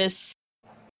nervous...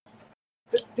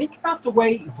 Think about the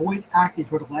way Void acted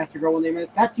toward Elastigirl when they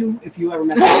met. That's you, if you ever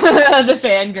met her. The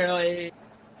fangirl.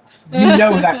 You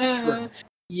know that's true.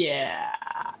 Yeah,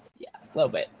 a little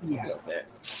bit. Yeah. A little bit.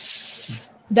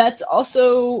 That's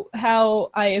also how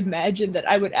I imagine that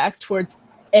I would act towards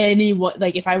anyone.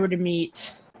 Like, if I were to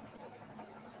meet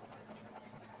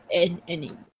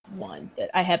anyone that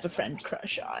I have a friend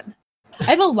crush on. I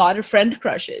have a lot of friend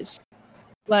crushes.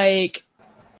 Like,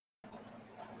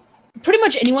 pretty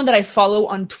much anyone that I follow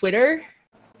on Twitter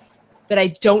that I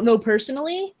don't know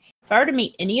personally, if I were to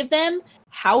meet any of them,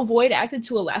 how Void acted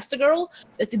to Elastigirl,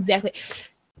 that's exactly...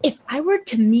 If I were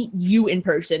to meet you in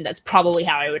person, that's probably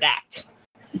how I would act.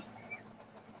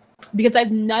 Because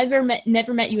I've never met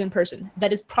you in person.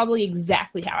 That is probably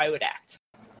exactly how I would act.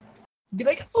 Be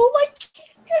like, oh my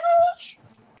gosh!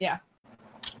 Yeah.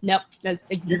 Nope,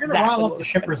 that's exactly... You're gonna rile up the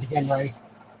shippers again, right?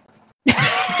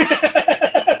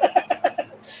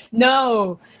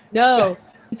 No.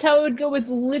 It's how it would go with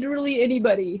literally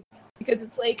anybody. Because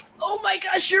it's like, oh my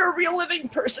gosh, you're a real living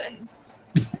person.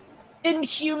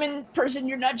 Inhuman person,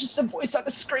 you're not just a voice on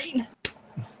a screen.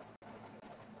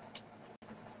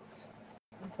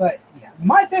 But yeah,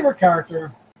 my favorite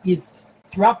character is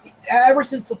ever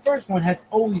since the first one has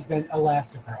always been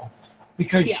Elastigirl.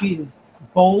 Because she is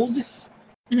bold,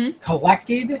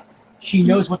 collected, she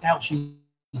knows what the hell she's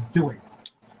doing.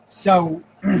 So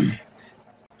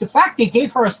the fact they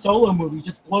gave her a solo movie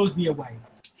just blows me away.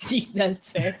 That's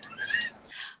fair.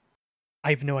 I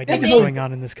have no idea what's going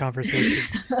on in this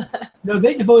conversation. No,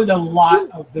 they devoted a lot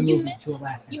of the movie to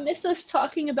Elastigirl. You miss us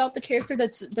talking about the character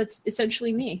that's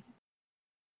essentially me.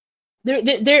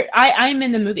 I'm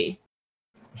in the movie.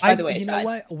 By the way, you know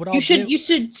what? You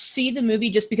should see the movie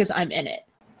just because I'm in it.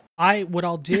 What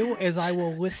I'll do is I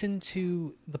will listen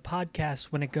to the podcast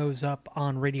when it goes up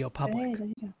on Radio Public,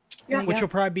 which will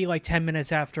probably be like 10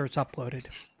 minutes after it's uploaded.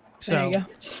 So,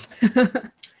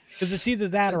 because it's either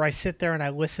that or I sit there and I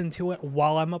listen to it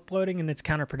while I'm uploading, and it's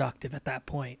counterproductive at that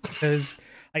point because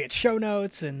I get show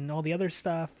notes and all the other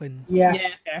stuff. And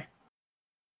fair.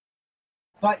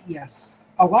 But yes,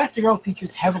 Elastigirl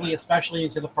features heavily, especially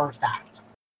into the first act.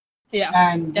 Yeah,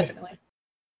 and definitely.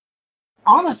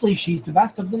 Honestly, she's the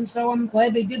best of them, so I'm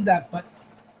glad they did that. But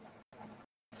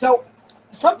so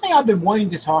something I've been wanting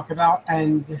to talk about,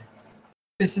 and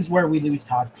this is where we lose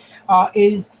Todd,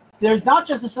 is there's not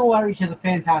just a similarity to the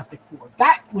Fantastic Four.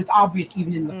 That was obvious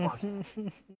even in the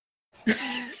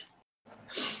first.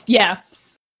 Yeah.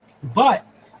 But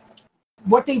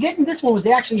what they did in this one was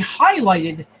they actually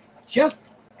highlighted just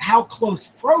how close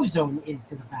Frozone is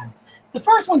to the family. The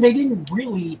first one, they didn't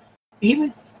really... He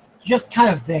was just kind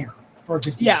of there for a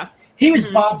good deal. Yeah. He was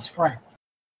Bob's friend.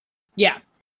 Yeah.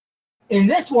 In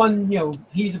this one,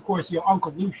 he's, of course,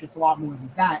 Uncle Lucius, a lot more than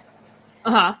that.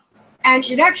 Uh-huh. And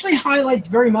it actually highlights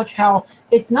very much how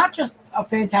it's not just a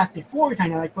Fantastic Four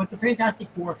dynamic, but it's a Fantastic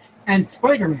Four and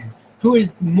Spider-Man, who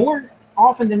is more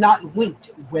often than not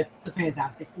linked with the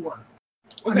Fantastic Four.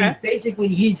 Okay. I mean, basically,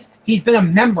 he's been a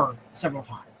member several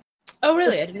times. Oh,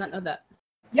 really? I did not know that.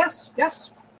 Yes.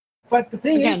 But the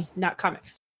thing is... not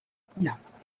comics. No.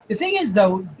 The thing is,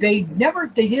 though, they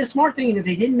did a smart thing in that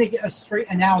they didn't make it a straight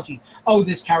analogy. Oh,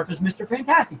 this character's Mr.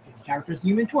 Fantastic. This character's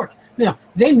Human Torch. No,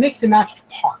 they mix and matched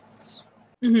parts.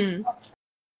 Mm-hmm.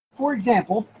 For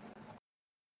example,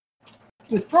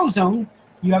 with Frozone,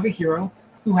 you have a hero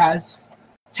who has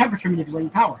temperature manipulating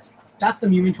powers. That's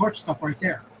some Human Torch stuff right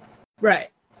there. Right.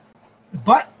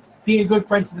 But being a good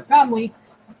friend to the family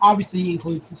obviously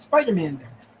includes some Spider-Man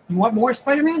there. You want more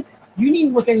Spider-Man? You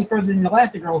needn't look any further than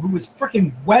Elastigirl, who was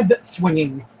freaking web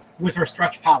swinging with her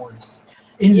stretch powers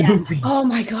in the movie. Oh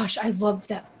my gosh, I loved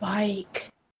that bike.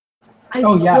 I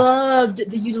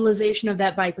loved the utilization of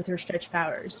that bike with her stretch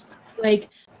powers. Like,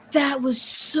 that was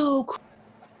so cool.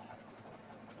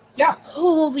 Yeah.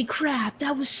 Holy crap,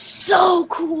 that was so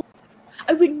cool.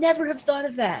 I would never have thought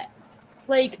of that.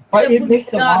 Like, but that it would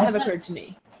makes not have occurred to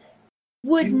me.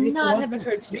 Would not have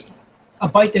occurred to me. A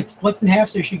bike that splits in half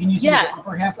so she can use her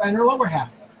upper half and her lower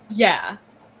half. Yeah.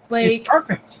 Like, it's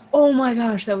perfect. Oh my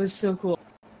gosh, that was so cool.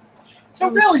 So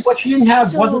really, what she didn't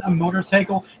have wasn't a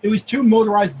motorcycle. It was 2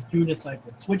 motorized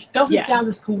unicycles, which doesn't sound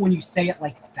as cool when you say it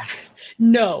like that.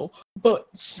 No, but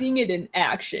seeing it in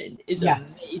action is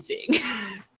amazing.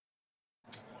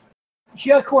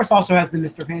 She, of course, also has the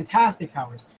Mr. Fantastic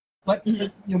powers. But,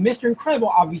 Mr. Incredible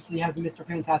obviously has the Mr.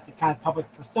 Fantastic kind of public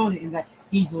persona in that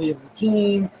he's the leader of the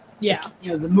team. Yeah.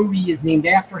 The movie is named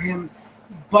after him.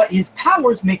 But his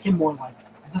powers make him more like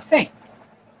the Thing.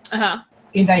 Uh-huh.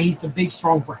 In that he's a big,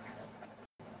 strong brick.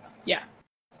 Yeah.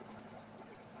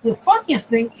 The funniest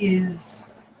thing is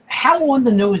how on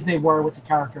the nose they were with the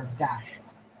character of Dash.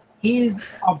 He's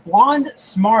a blonde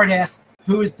smartass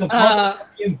who is the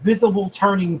invisible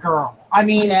turning girl. I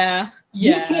mean,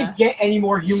 you can't get any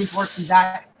more human's work than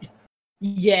that.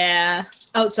 Yeah,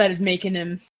 outside of making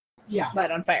him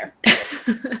light on fire.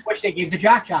 Which they gave to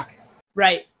Jack Jack.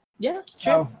 Right. Yeah,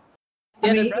 true.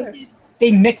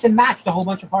 They mix and matched a whole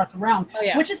bunch of parts around,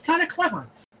 which is kind of clever.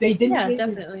 They didn't.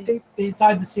 Definitely. They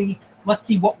decided to see, let's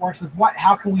see what works with what.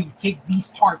 How can we take these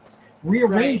parts,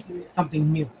 rearrange them into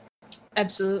something new?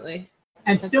 Absolutely.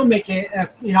 And still make it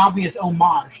an obvious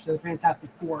homage to the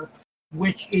Fantastic Four,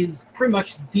 which is pretty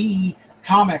much the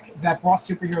comic that brought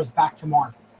superheroes back to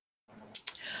Marvel.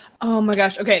 Oh my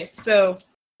gosh. Okay, so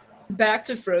back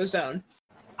to Frozone.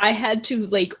 I had to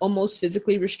almost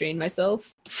physically restrain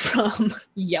myself from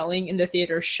yelling in the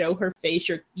theater, "Show her face,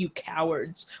 you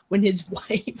cowards," when his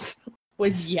wife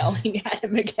was yelling at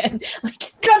him again.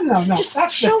 No, just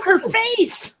show her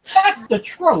face. That's the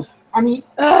trope. I mean,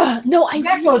 no, I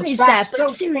realize that,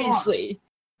 but seriously.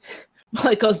 Well,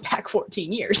 it goes back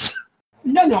 14 years.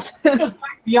 No, it goes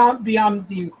back beyond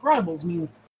the Incredibles. I mean,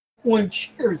 on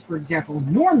Cheers, for example,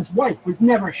 Norm's wife was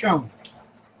never shown.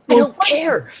 I don't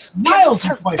care. Miles'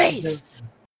 her wife face.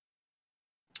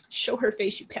 Show her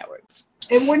face, you cowards.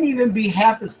 It wouldn't even be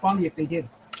half as funny if they did.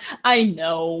 I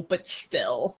know, but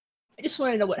still. I just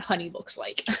want to know what Honey looks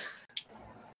like.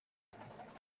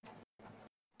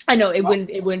 I know it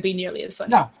wouldn't be nearly as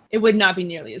funny. No. It would not be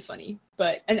nearly as funny.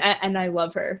 But and I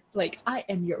love her. I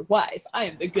am your wife. I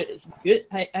am the goodest good.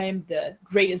 I am the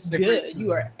greatest good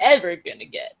you are ever gonna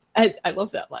get. I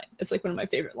love that line. It's one of my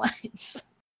favorite lines.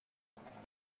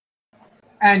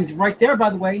 And right there, by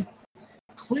the way,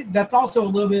 that's also a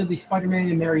little bit of the Spider-Man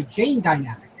and Mary Jane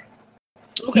dynamic.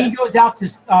 Okay. He goes out to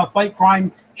fight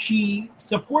crime. She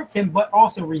supports him, but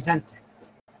also resents it.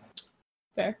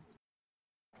 Fair.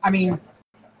 I mean,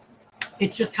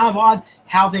 it's just kind of odd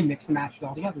how they mix and match it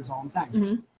all together, is all I'm saying.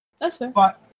 Mm-hmm. That's fair.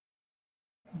 But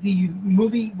the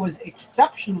movie was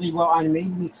exceptionally well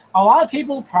animated. A lot of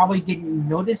people probably didn't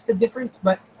notice the difference,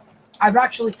 but I've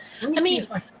actually...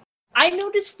 I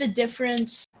noticed the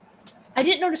difference. I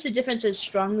didn't notice the difference as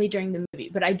strongly during the movie,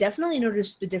 but I definitely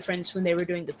noticed the difference when they were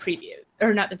doing the preview.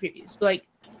 Or not the previews, but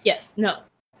Yeah,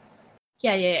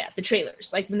 the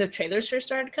trailers. When the trailers first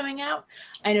started coming out,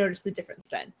 I noticed the difference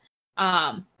then.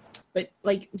 But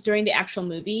during the actual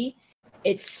movie,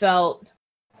 it felt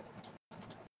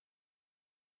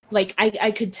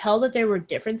I could tell that there were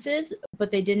differences,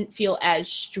 but they didn't feel as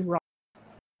strong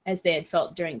as they had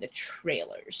felt during the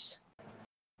trailers.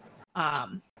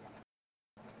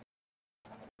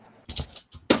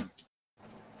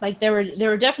 There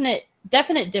were definite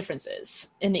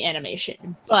differences in the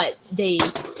animation, but they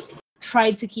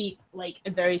tried to keep a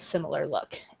very similar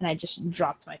look, and I just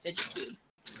dropped my fidget cube.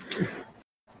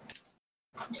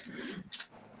 Yes.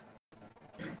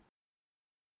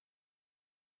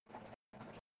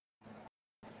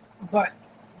 But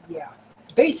yeah,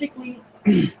 basically,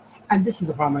 and this is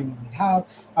a problem I usually have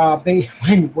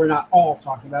when we're not all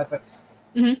talking about it, but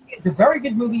it's a very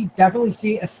good movie. Definitely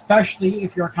see it, especially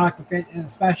if you're a comic book fan, and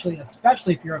especially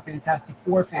if you're a Fantastic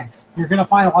Four fan. You're going to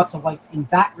find lots of in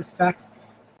that respect.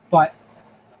 But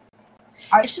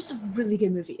it's just a really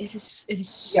good movie. It is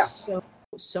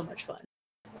so much fun.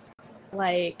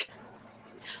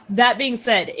 That being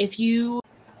said, if you,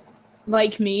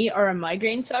 like me, are a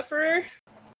migraine sufferer,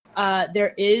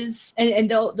 there is, and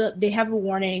they have a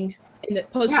warning in the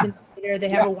post. Yeah. They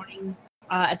have a warning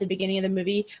at the beginning of the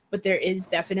movie, but there is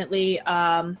definitely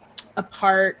a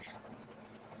part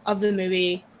of the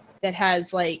movie that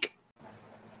has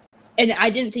and I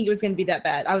didn't think it was going to be that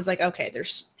bad. I was okay,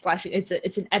 there's flashing. It's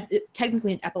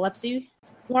technically an epilepsy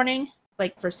warning,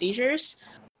 for seizures,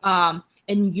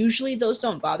 and usually those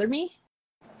don't bother me.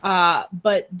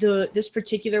 But this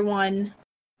particular one,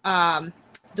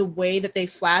 the way that they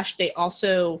flash, they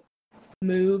also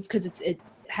move because it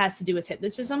has to do with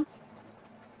hypnotism.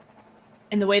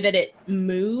 And the way that it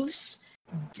moves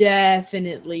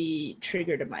definitely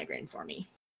triggered a migraine for me.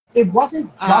 It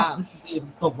wasn't just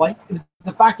the lights, it was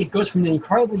the fact it goes from an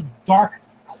incredibly dark,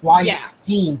 quiet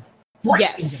scene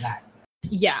right into that.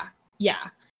 yeah.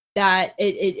 That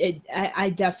I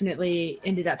definitely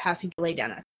ended up having to lay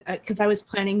down because I was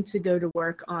planning to go to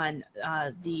work on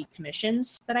the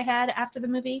commissions that I had after the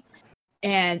movie,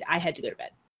 and I had to go to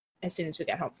bed as soon as we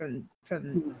got home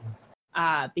from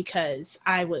because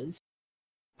I was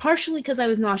partially because I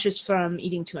was nauseous from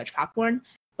eating too much popcorn,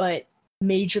 but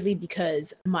majorly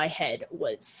because my head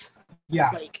was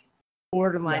like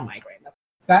borderline migraine.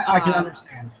 That I can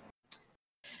understand.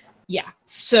 Yeah.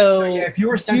 So yeah, if you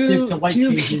were sensitive to light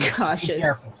changes, be cautious. Be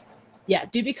careful. Yeah,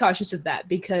 do be cautious of that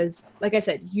because, like I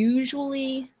said,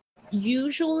 usually,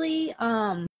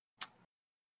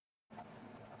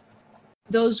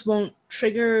 those won't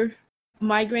trigger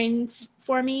migraines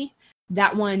for me.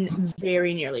 That one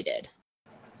very nearly did.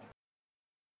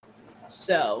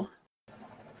 So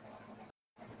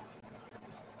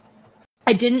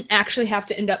I didn't actually have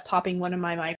to end up popping one of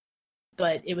my migraines,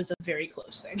 but it was a very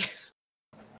close thing.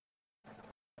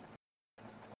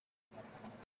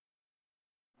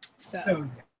 So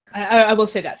I will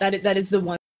say that is the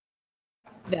one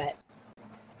that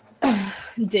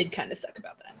did kind of suck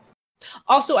about that.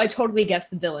 Also, I totally guessed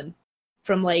the villain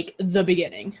from like the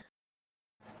beginning.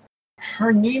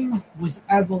 Her name was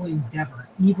Evil Endeavor.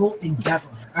 Evil Endeavor.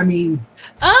 I mean,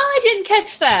 I didn't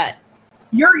catch that.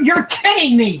 You're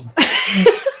kidding me.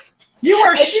 You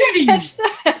are shitting. Catch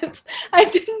that. I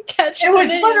didn't catch. It was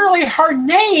literally her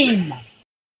name.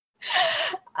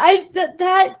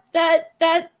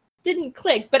 That didn't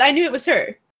click, but I knew it was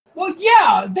her. Well,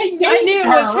 yeah, they named her. I knew it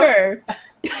was her.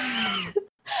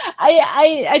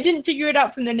 I didn't figure it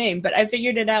out from the name, but I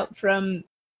figured it out from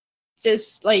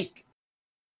just like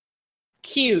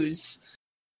cues,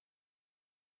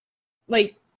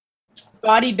 like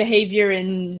body behavior,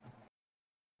 and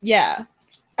yeah,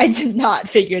 I did not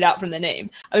figure it out from the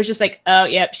name. I was just like, oh,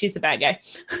 yep, she's the bad guy.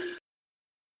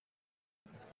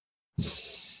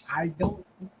 I don't.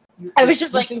 I was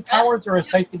just like, powers are a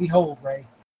sight to behold, Ray.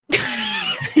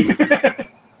 See,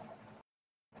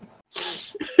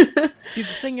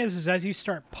 the thing is as you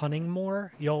start punning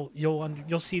more, you'll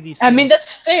see these things. I mean,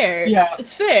 that's fair. Yeah,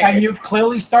 it's fair. And you've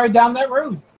clearly started down that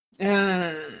road.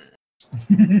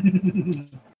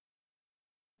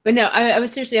 But no, I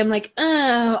was seriously. I'm like,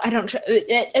 oh, I don't.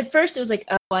 At first, it was like,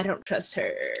 oh, I don't trust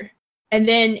her, and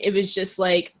then it was just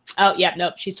like, oh, yeah,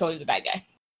 nope, she's totally the bad guy.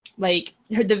 Like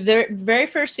the very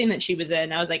first scene that she was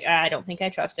in, I was like, I don't think I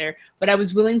trust her, but I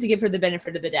was willing to give her the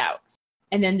benefit of the doubt.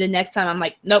 And then the next time, I'm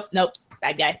like, nope,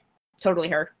 bad guy, totally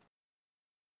her.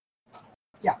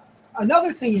 Yeah.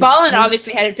 Another thing is, Ballin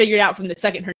obviously had it figured out from the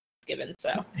second her was given.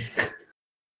 So,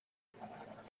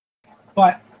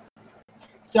 but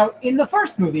so in the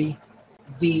first movie,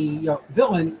 the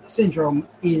villain Syndrome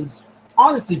is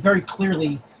honestly very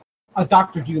clearly a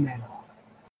Dr. Doom analog.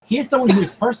 He is someone who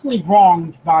is personally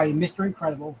wronged by Mr.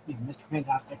 Incredible, Mr.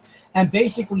 Fantastic, and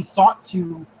basically sought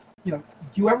to,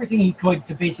 do everything he could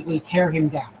to basically tear him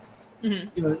down.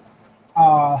 Mm-hmm.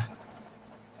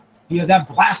 That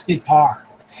blasted par.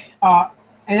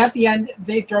 And at the end,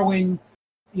 they throw in,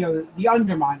 the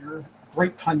Underminer,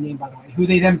 great pun name by the way, who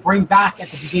they then bring back at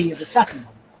the beginning of the second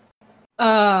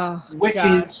one. Which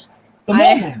is the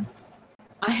Mole Man.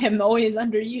 I am always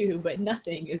under you, but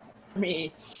nothing is for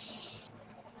me.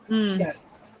 Yeah.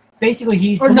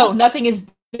 Basically, nothing is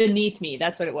beneath me.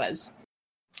 That's what it was.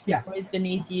 Yeah. Always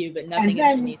beneath you, but nothing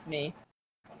is beneath me.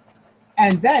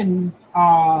 And then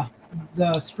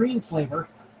the Screenslaver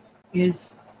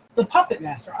is the Puppet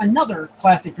Master, another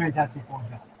classic Fantastic Four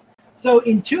villain. So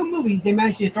in 2 movies, they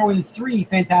managed to throw in 3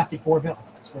 Fantastic Four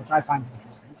villains, which I find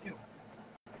interesting too.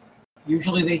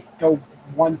 Usually they go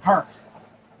one per.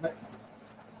 But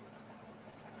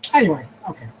anyway,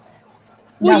 okay.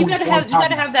 Well, you gotta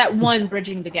have that one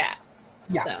bridging the gap.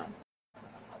 Yeah. So.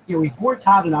 Yeah, we've bored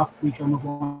Todd enough. We shall move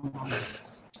on.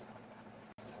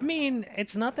 I mean,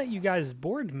 it's not that you guys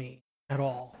bored me at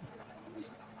all.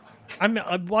 I mean,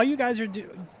 while you guys are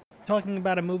talking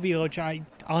about a movie which I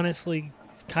honestly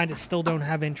kind of still don't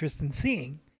have interest in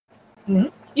seeing. Mm-hmm.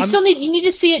 You need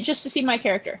to see it just to see my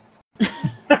character.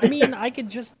 I mean, I could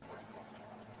just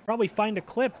probably find a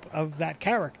clip of that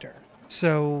character.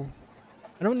 So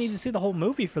I don't need to see the whole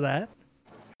movie for that.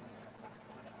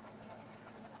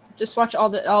 Just watch all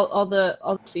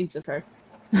the scenes of her.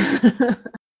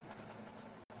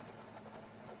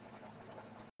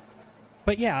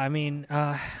 But yeah, I mean,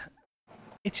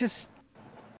 it's just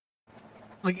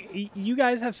like you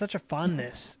guys have such a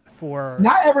fondness for.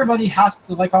 Not everybody has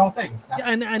to like all things.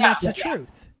 That's the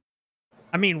truth.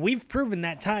 I mean, we've proven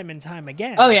that time and time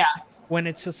again. Oh yeah. When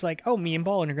it's just like, oh, me and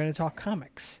Ballin are going to talk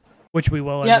comics, which we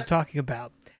will end up talking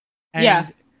about.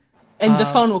 And And the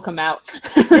phone will come out.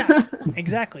 Yeah,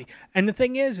 exactly. And the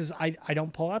thing is I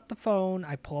don't pull out the phone.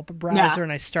 I pull up a browser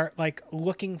and I start like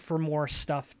looking for more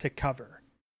stuff to cover.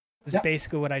 That's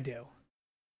basically what I do.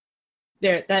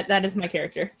 There, that is my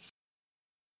character.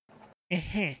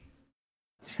 Uh-huh.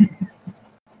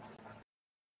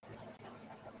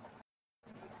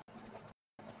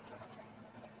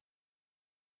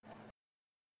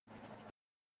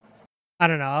 I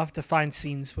don't know. I'll have to find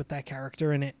scenes with that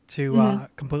character in it to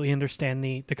completely understand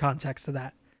the context of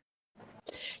that.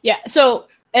 Yeah. So,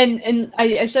 and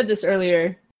I said this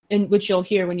earlier, and which you'll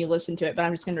hear when you listen to it, but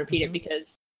I'm just going to repeat it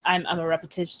because I'm a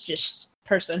repetitious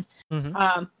person.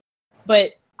 Mm-hmm.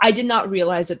 But I did not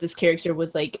realize that this character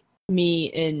was like me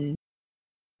in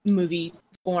movie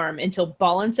form until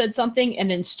Ballin said something,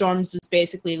 and then Storms was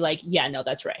basically like, "Yeah, no,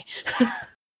 that's right."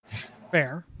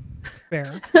 Fair.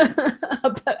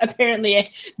 Apparently,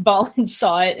 Ballin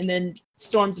saw it, and then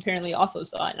Storms apparently also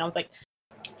saw it, and I was like,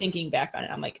 thinking back on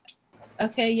it, I'm like,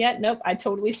 okay, yeah, nope, I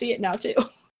totally see it now too.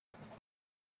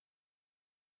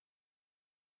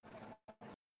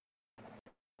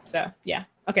 So yeah,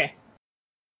 okay.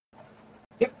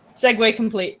 Yep. Segue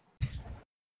complete.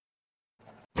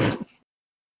 I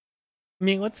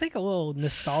mean, let's take a little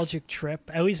nostalgic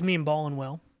trip. At least me and Ballin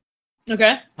will.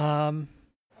 Okay.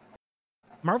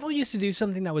 Marvel used to do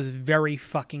something that was very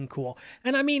fucking cool.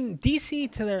 And I mean,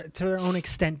 DC to their own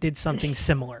extent did something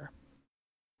similar.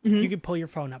 Mm-hmm. You can pull your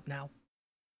phone up now.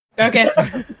 Okay.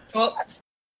 Well,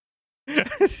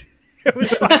 it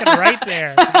was fucking right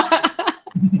there.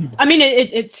 I mean,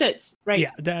 it sits right.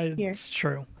 Yeah, that's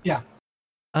true. Yeah.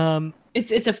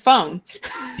 It's a phone.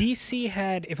 DC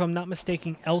had, if I'm not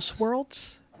mistaken,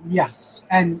 Elseworlds. Yes,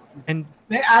 and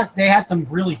they had some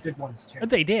really good ones too.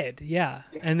 They did, yeah.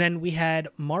 And then we had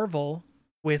Marvel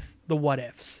with the What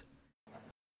Ifs.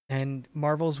 And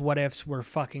Marvel's What Ifs were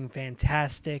fucking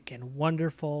fantastic and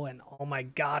wonderful, and oh my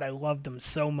god, I loved them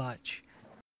so much.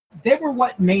 They were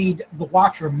what made the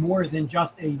Watcher more than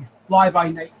just a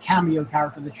fly-by-night cameo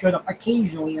character that showed up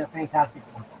occasionally in a Fantastic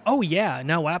Four. Oh yeah,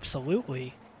 no,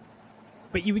 absolutely.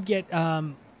 But you would get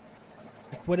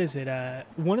what is it?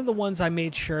 One of the ones I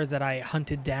made sure that I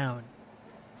hunted down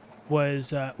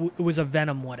was it was a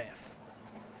Venom What If.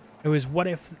 It was what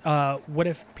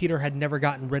if Peter had never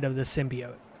gotten rid of the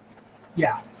symbiote.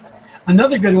 Yeah.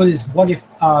 Another good one is what if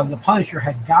the Punisher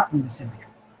had gotten the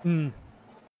symbiote.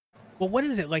 Well, what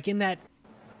is it like in the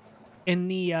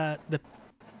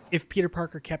if Peter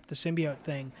Parker kept the symbiote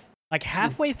thing? Like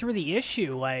halfway through the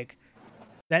issue, like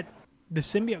that the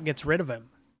symbiote gets rid of him.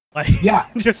 Like, yeah,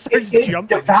 just starts it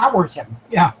jumping. Devours him.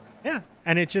 Yeah, yeah,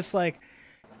 and it's just like,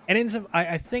 it ends up.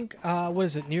 I think what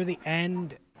is it near the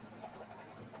end?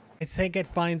 I think it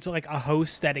finds like a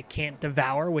host that it can't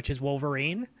devour, which is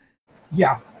Wolverine.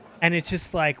 Yeah, and it's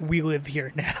just like we live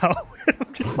here now.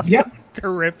 I'm just like, yep,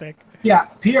 terrific. Yeah,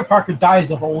 Peter Parker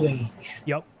dies of old age.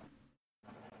 Yep.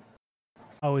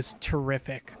 Oh, it's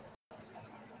terrific.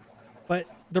 But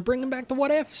they're bringing back the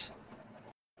What Ifs.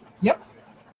 Yep.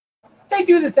 They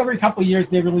do this every couple of years.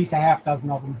 They release a half dozen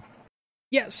of them.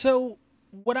 Yeah, so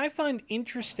what I find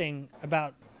interesting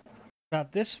about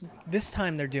this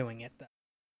time they're doing it, though,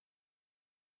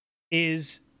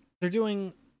 is they're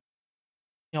doing,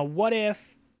 what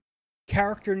if,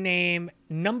 character name,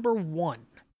 number 1.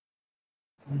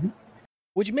 Mm-hmm.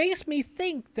 Which makes me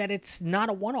think that it's not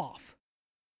a one-off.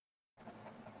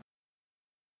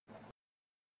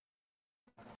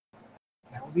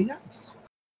 That would be nice.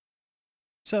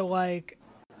 So, like,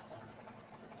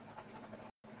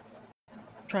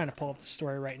 I'm trying to pull up the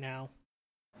story right now.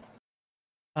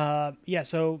 Yeah,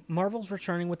 so Marvel's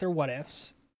returning with their What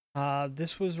Ifs.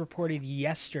 This was reported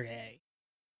yesterday.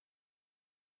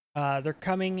 They're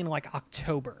coming in, like,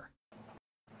 October.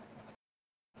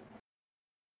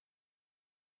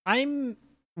 I'm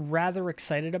rather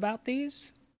excited about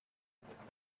these.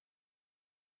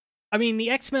 I mean, the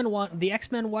X-Men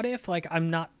What If, like, I'm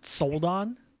not sold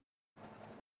on.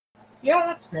 Yeah,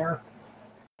 that's fair.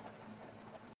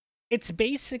 It's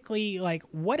basically like,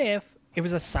 what if it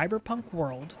was a cyberpunk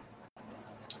world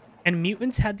and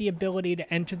mutants had the ability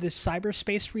to enter this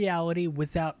cyberspace reality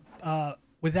without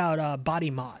body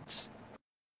mods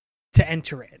to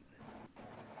enter it?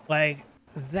 Like,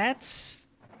 that's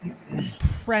the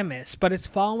premise, but it's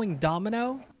following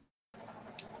Domino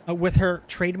with her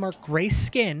trademark gray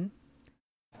skin.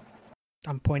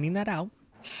 I'm pointing that out.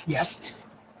 Yes.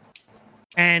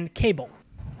 And Cable.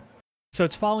 So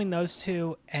it's following those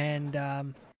two,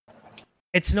 and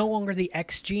it's no longer the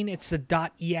X gene, it's the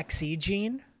 .exe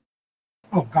gene.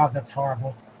 Oh god, that's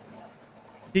horrible.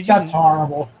 That's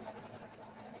horrible.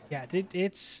 Yeah,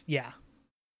 it's... Yeah.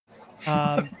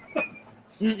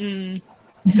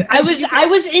 I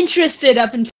was interested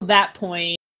up until that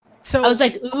point. So I was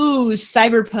like, ooh,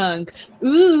 cyberpunk,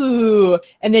 ooh,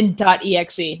 and then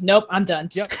 .exe. Nope, I'm done.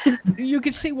 Yep. You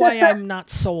can see why I'm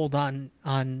not sold on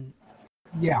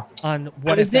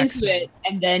What If X-Men. Into it,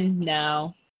 and then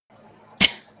no.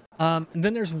 And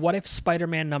then there's What If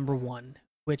Spider-Man #1,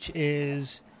 which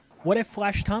is what if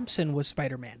Flash Thompson was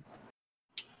Spider-Man?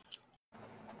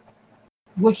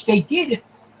 Which they did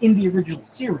in the original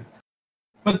series.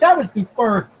 But that was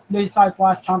before they decided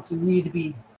Flash Thompson needed to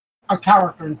be a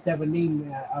character instead of a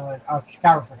name, a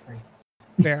character tree.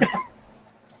 Fair.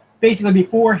 Basically,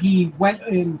 before he went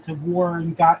into war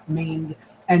and got maimed,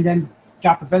 and then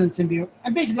got the Venom symbiote,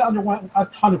 and basically underwent a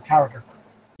ton of character.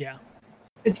 Yeah.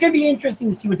 It's going to be interesting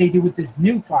to see what they do with this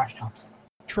new Flash Thompson.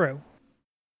 True.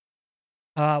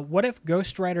 What if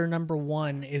Ghost Rider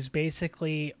 #1 is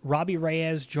basically Robbie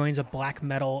Reyes joins a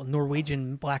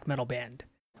Norwegian black metal band?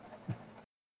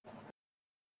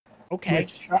 Okay.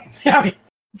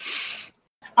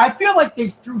 I feel like they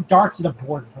threw darts at the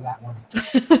board for that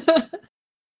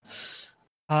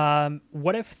one.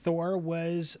 What if Thor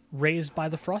was raised by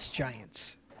the Frost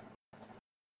Giants?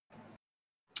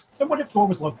 So what if Thor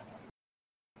was Loki?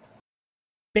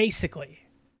 Basically.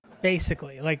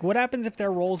 Like, what happens if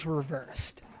their roles were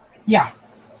reversed? Yeah.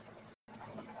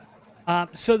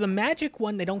 So the magic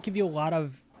one, they don't give you a lot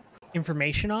of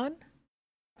information on.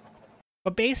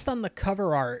 But based on the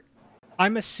cover art,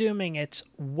 I'm assuming it's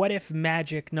what if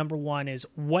magic #1 is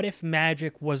what if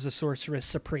magic was the Sorceress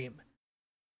Supreme?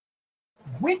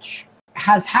 Which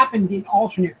has happened in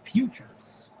alternate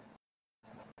futures.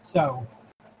 So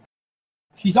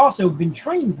she's also been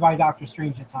trained by Doctor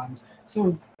Strange at times.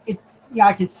 So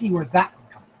I can see where that would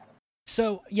come from.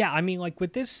 So yeah, I mean, like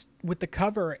with the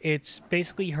cover, it's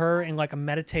basically her in like a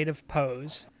meditative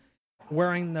pose,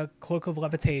 wearing the cloak of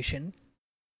levitation.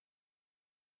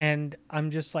 And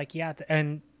I'm just like, yeah,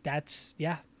 and that's,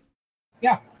 yeah.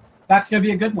 Yeah, that's going to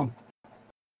be a good one.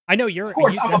 I know you're... Of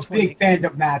course, I'm a big fan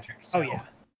of magic. So. Oh, yeah.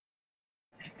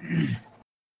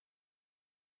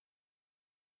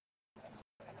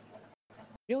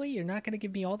 Really? You're not going to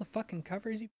give me all the fucking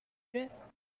covers, you shit?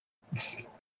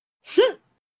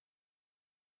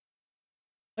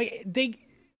 Like, they...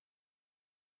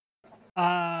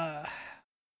 That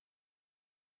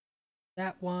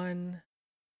one...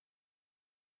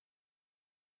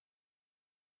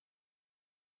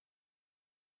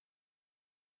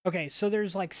 Okay, so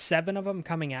there's like 7 of them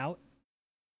coming out.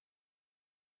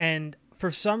 And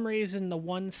for some reason, the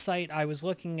one site I was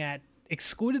looking at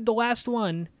excluded the last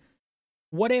one.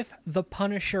 What if The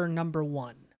Punisher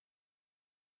 #1?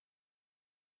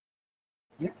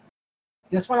 Yep.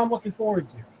 That's what I'm looking forward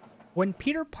to. When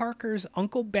Peter Parker's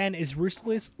Uncle Ben is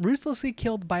ruthlessly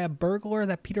killed by a burglar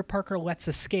that Peter Parker lets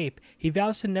escape, he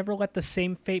vows to never let the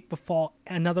same fate befall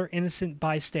another innocent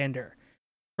bystander.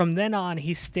 From then on,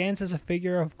 he stands as a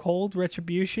figure of cold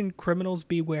retribution. Criminals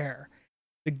beware.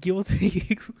 The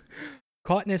guilty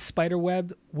caught in his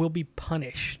spiderweb will be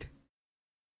punished.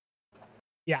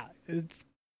 Yeah, it's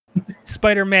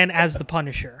Spider-Man as the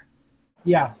Punisher.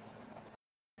 Yeah.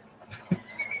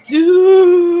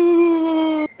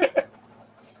 Dude!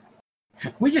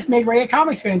 We just made Ray a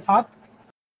comics fan, Todd.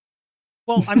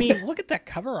 Well, I mean, look at that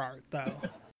cover art, though.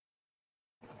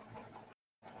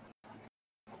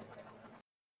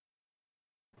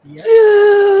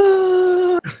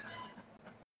 Yeah.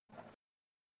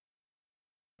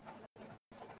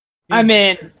 I'm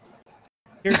in.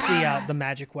 Here's the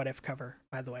Magic What If cover,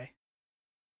 by the way.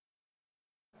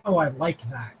 Oh, I like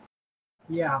that.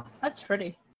 Yeah. That's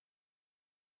pretty.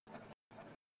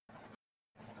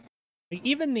 Like,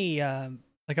 even the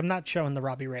like, I'm not showing the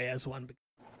Robbie Reyes one, but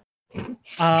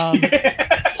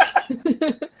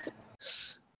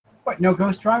what, no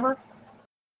Ghost Driver?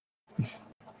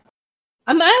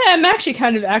 I'm actually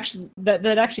that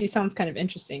actually sounds kind of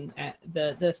interesting. At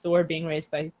the Thor being raised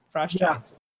by Frost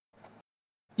Giants.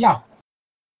 Yeah.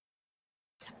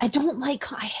 I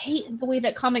hate the way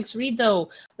that comics read, though.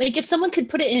 Like, if someone could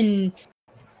put it in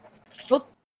book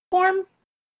form.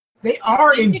 They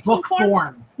are in book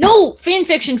form. No, fan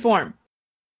fiction form.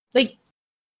 Like,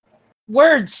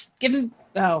 words. Give them.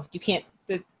 Oh, you can't.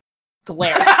 The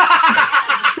glare.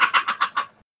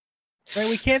 Right,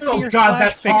 we can't see oh your God, slash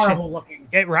that's fiction. Horrible looking.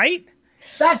 Yeah, right?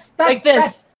 That's like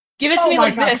this. Give it to me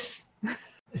like God. this.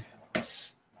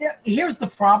 Yeah, here's the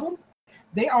problem.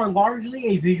 They are largely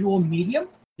a visual medium.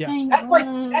 Yeah. That's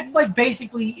like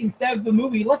basically, instead of a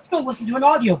movie, let's go listen to an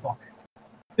audiobook.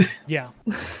 Yeah.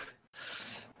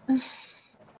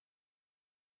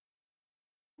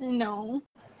 No.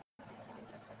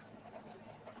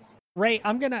 Ray,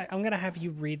 I'm gonna have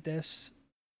you read this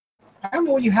I don't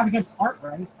know what you have against art,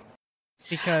 right?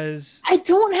 Because I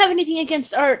don't have anything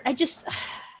against art. I just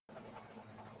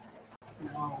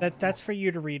No. that's for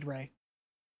you to read, Ray.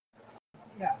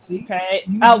 Yeah, see? okay.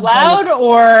 Out loud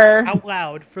or Out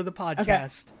loud for the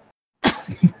podcast.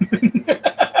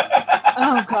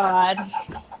 oh God.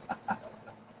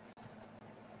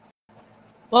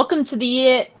 Welcome to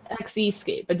the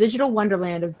EXEscape, a digital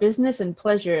wonderland of business and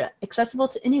pleasure accessible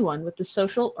to anyone with the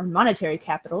social or monetary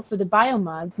capital for the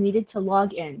biomods needed to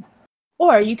log in.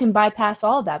 Or you can bypass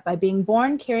all of that by being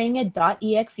born carrying a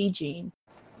 .exe gene.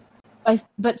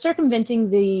 But circumventing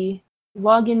the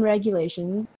login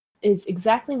regulation is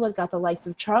exactly what got the likes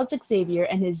of Charles Xavier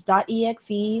and his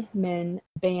 .exe men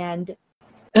banned.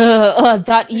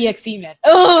 .exe men.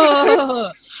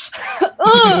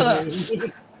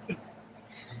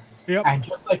 Yep. And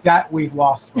just like that, we've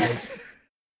lost, right?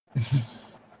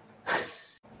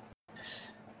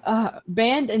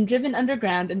 Banned and driven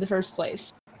underground in the first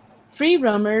place. Free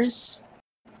roamers,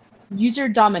 user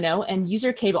Domino, and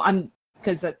user Cable.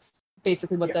 Because that's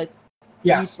basically what the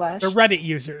Yeah. U/. They're Reddit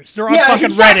users. They're on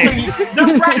fucking Reddit.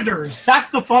 They're Redditors. That's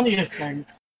the funniest thing.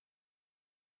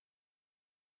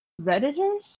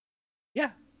 Redditors?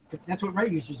 That's what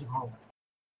Reddit users are called.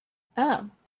 Oh.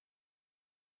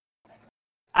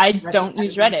 I don't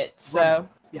use Reddit, so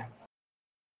Yeah.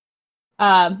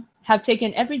 Have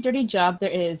taken every dirty job there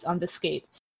is on the Scape.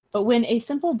 But when a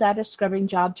simple data scrubbing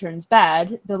job turns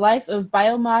bad, the life of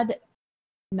biomod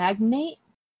magnate?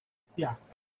 Yeah.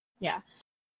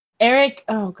 Eric,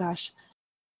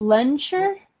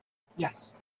 Lenscher?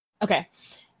 Yes. Okay.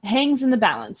 Hangs in the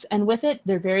balance, and with it,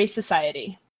 their very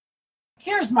society.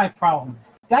 Here's my problem.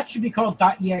 That should be called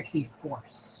 .exe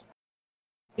force.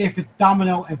 If it's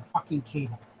Domino and fucking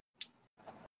Cable.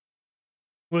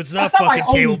 Well, it's not That's not my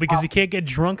fucking Cable only because problem. you can't get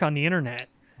drunk on the internet.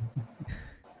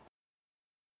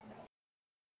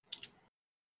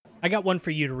 I got one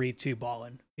for you to read too,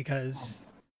 Ballin, because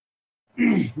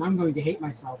I'm going to hate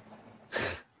myself.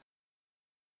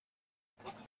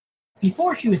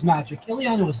 Before she was magic,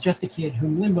 Ileana was just a kid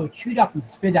whom Limbo chewed up and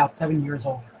spit out 7 years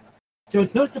older. So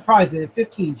it's no surprise that at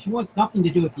 15, she wants nothing to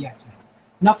do with the X-Men,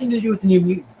 nothing to do with the New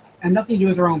Mutants, and nothing to do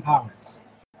with her own powers.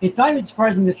 It's not even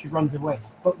surprising that she runs away,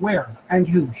 but where and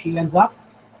who she ends up,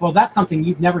 well, that's something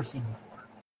you've never seen before.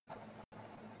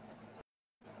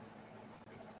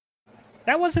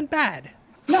 that wasn't bad.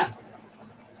 No.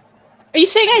 Are you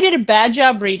saying I did a bad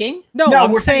job reading? No, No,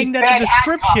 I'm we're saying saying that bad the ad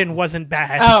description copy. wasn't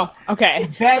bad. Oh, okay.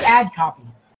 It's bad ad copy.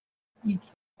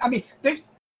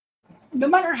 No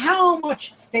matter how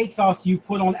much steak sauce you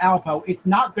put on Alpo, it's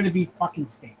not going to be fucking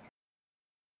steak.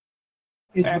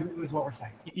 Is what we're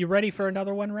saying. You ready for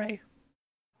another one, Ray?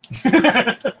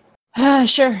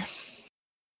 Sure.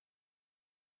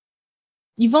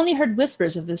 You've only heard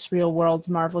whispers of this real-world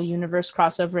Marvel Universe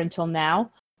crossover until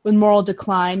now, when moral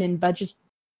decline and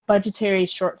budgetary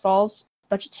shortfalls.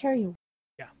 Budgetary?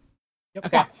 Yeah. Yep.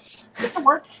 Okay. It can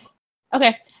work.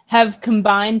 Okay. Have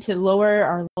combined to lower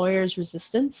our lawyers'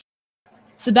 resistance.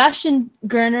 Sebastian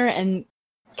Gerner and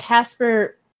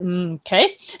Casper...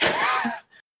 Okay.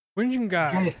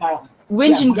 Wingengard. Kind of silent.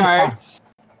 Wingengard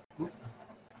Yeah,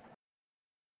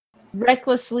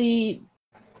 recklessly...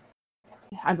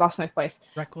 I lost my place.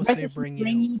 Recklessly bring you.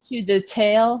 Bring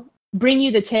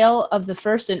you the tale of the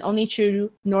first and only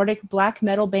true Nordic black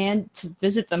metal band to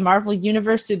visit the Marvel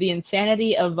Universe through the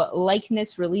insanity of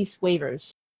likeness release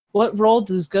waivers. What role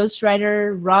does Ghost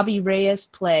Rider Robbie Reyes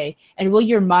play, and will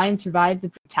your mind survive the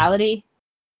brutality?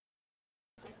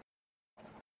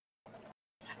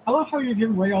 I love how you're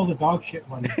giving away all the dog shit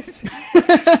ones.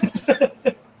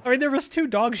 I mean, there was 2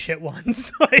 dog shit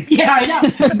ones. Like, Yeah, I know.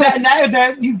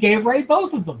 that you gave away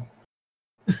both of them.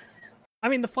 I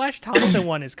mean, the Flash Thompson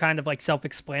one is kind of like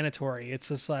self-explanatory. It's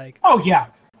just like, Oh yeah.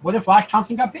 What if Flash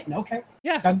Thompson got bitten? Okay.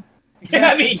 yeah, Done. exactly.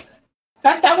 I mean,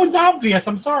 that one's obvious.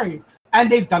 I'm sorry, and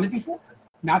they've done it before.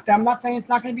 I'm not saying it's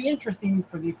not going to be interesting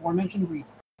for the aforementioned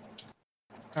reason.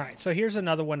 All right, so here's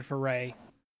another one for Ray.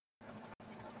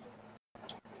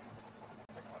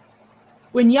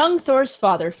 When young Thor's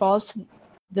father falls to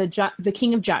the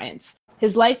King of Giants,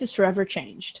 his life is forever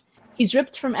changed. He's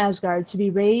ripped from Asgard to be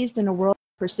raised in a world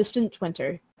of persistent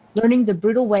winter, learning the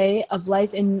brutal way of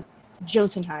life in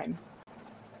Jotunheim.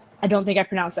 I don't think I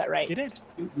pronounced that right. You did.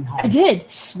 I did.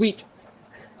 Sweet.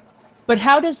 But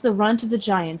how does the runt of the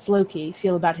giants, Loki,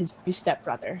 feel about his new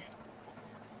stepbrother?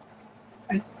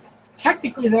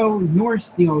 Technically, though, Norse,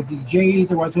 the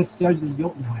J's or what's the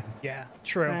Jotunheim. Yeah,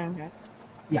 true. Okay.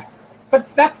 Yeah, but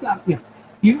that's not.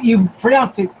 You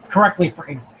pronounced it correctly for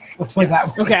English. Let's put it that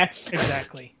way. Okay.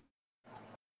 Exactly.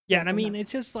 Yeah, and I mean,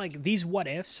 it's just like these what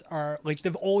ifs are like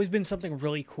they've always been something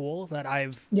really cool that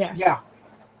I've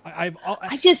I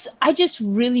just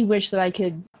really wish that I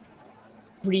could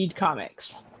read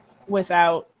comics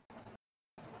without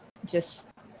just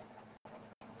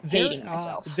hating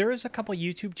myself. There is a couple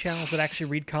YouTube channels that actually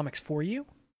read comics for you.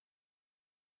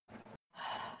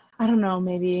 I don't know,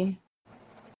 maybe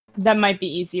that might be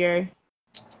easier.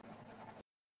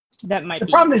 The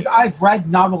problem is I've read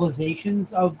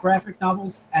novelizations of graphic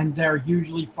novels, and they're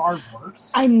usually far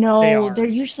worse. I know they're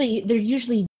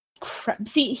usually crap.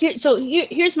 See,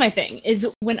 here's my thing: is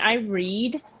when I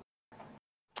read,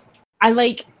 I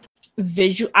like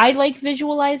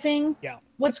visualizing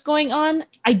what's going on.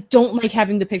 I don't like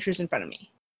having the pictures in front of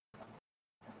me.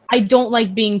 I don't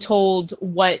like being told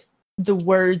what the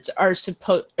words are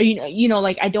supposed. You know,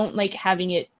 like I don't like having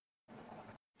it.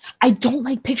 I don't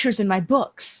like pictures in my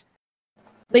books.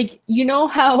 Like, you know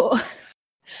how,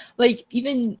 like,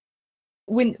 even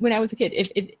when I was a kid,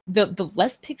 if the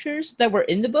less pictures that were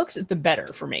in the books, the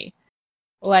better for me.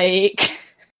 Like,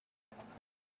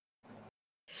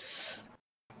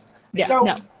 yeah, so,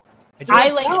 no. I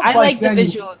like the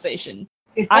visualization.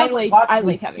 I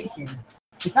like having.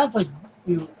 It sounds like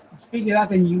speaking of that,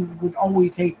 then you would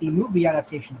always hate the movie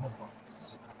adaptations of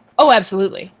books. Oh,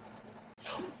 absolutely.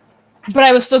 But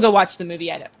I will still go watch the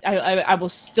movie. I will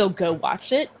still go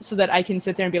watch it so that I can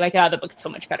sit there and be like, the book's so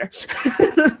much better.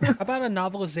 How about a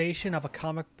novelization of a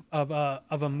comic of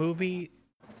a movie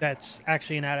that's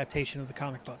actually an adaptation of the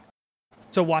comic book?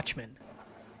 So Watchmen.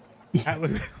 Yeah,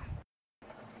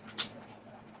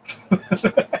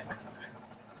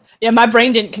 my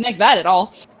brain didn't connect that at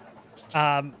all.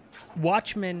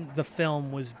 Watchmen, the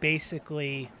film, was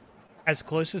basically as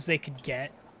close as they could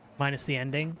get, minus the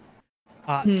ending.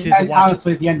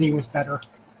 Honestly, the ending was better.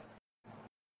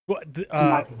 What,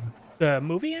 the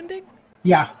movie ending?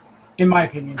 Yeah, in my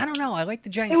opinion. I don't know. I like the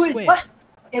giant squid.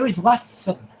 It was less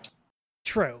silly.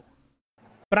 True,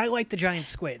 but I like the giant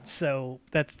squid, so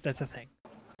that's a thing.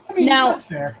 I mean, now, that's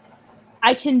fair.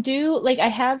 I can do I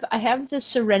have the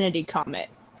Serenity comic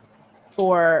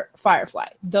for Firefly.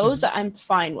 Those I'm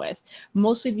fine with,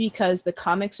 mostly because the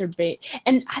comics are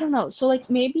and I don't know. So like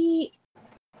maybe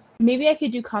I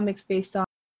could do comics based on.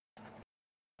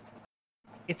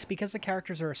 It's because the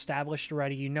characters are established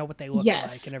already. You know what they look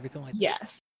like and everything like that.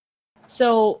 Yes.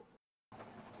 So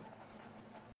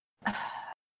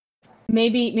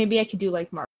maybe I could do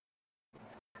like Marvel,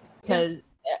 because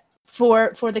for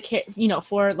the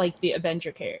for like the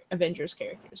Avengers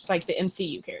characters, like the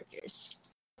MCU characters.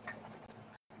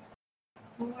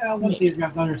 Well, one thing you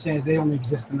have to understand is they only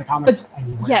exist in the comics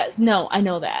anyway. Yes, no, I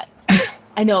know that.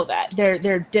 I know that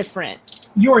they're different.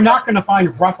 You are not going to find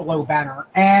Ruffalo Banner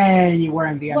anywhere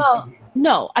in the MCU.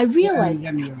 No, I realize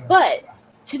that. But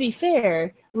to be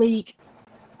fair, like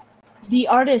the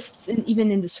artists, and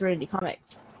even in the Serenity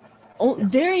comics,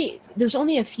 there's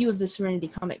only a few of the Serenity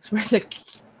comics where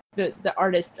the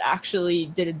artists actually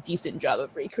did a decent job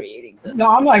of recreating them. No,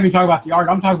 I'm not even talking about the art.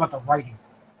 I'm talking about the writing.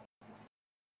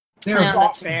 They're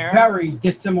that's fair. Very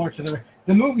dissimilar to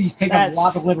the movies. Take a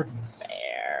lot of liberties.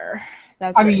 Fair.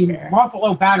 Fair.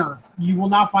 Ruffalo Banner, you will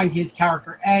not find his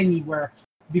character anywhere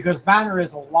because Banner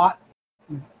is a lot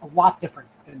different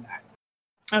than that.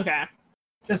 Okay.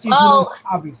 Just use the most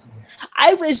obvious.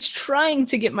 I was trying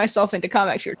to get myself into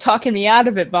comics. You're talking me out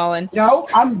of it, Ballin. No,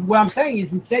 what I'm saying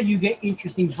is instead you get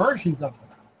interesting versions of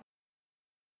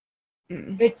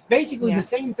them. It's basically the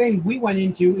same thing we went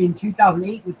into in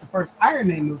 2008 with the first Iron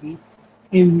Man movie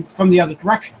from the other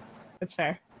direction. That's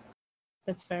fair.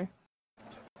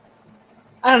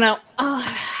 I don't know.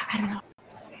 I don't know.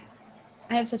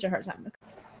 I have such a hard time with it.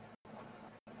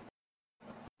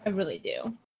 I really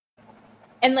do.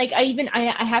 And like I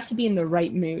have to be in the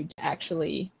right mood to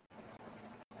actually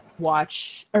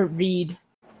watch or read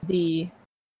the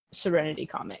Serenity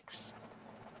comics.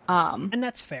 And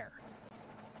that's fair.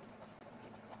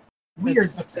 Weird.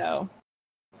 So.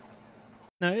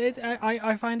 No,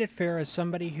 I find it fair as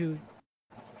somebody who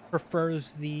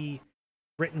prefers the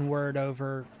written word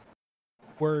over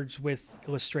words with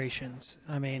illustrations.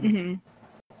 I mean,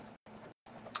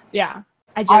 yeah.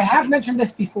 I have mentioned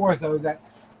this before, though, that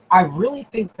I really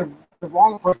think the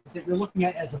wrong approach is that you're looking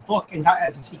at it as a book and not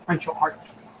as a sequential art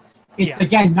piece. It's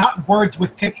again not words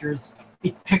with pictures;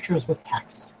 it's pictures with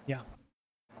text. Yeah,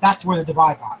 that's where the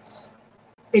divide lies.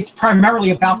 It's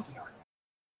primarily about the art.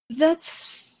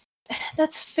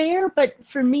 That's fair, but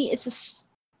for me, it's a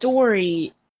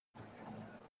story.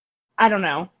 I don't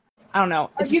know. I don't know.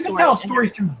 It's you can tell a story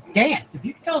through dance. If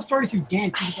you can tell a story through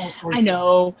dance, you can tell a story. I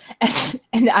know,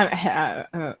 and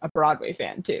I'm a Broadway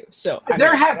fan too. So I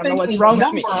don't know what's wrong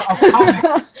with me.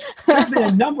 There have been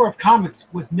a number of comics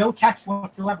with no text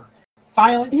whatsoever.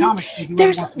 Silent comics.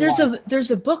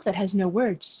 There's a book that has no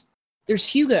words. There's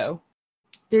Hugo.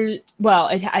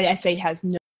 I say has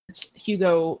no words.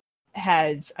 Hugo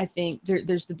has, I think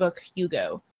there's the book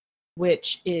Hugo,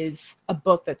 which is a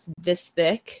book that's this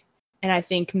thick. And I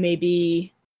think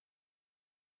maybe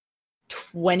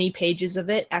 20 pages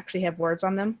of it actually have words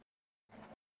on them.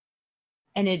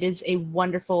 And it is a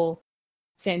wonderful,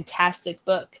 fantastic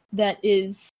book that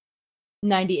is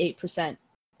 98%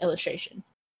 illustration.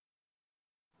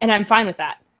 And I'm fine with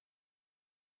that.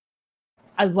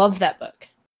 I love that book.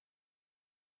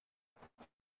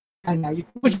 And now you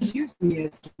confuse me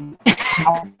as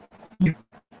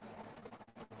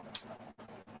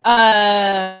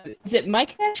is it my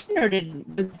connection or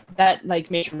was that like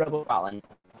Major Robo Rollin?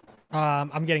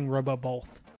 I'm getting Robo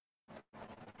both.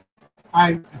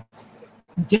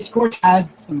 Discord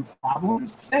had some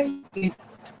problems today.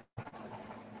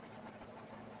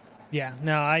 Yeah,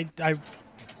 no,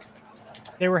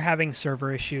 they were having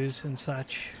server issues and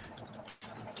such.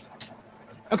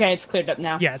 Okay, it's cleared up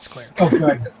now. Yeah, it's clear. Oh,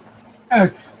 good.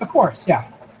 Of course,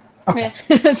 yeah. Okay.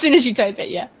 As soon as you type it,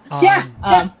 yeah.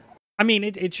 I mean,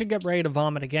 it should get ready to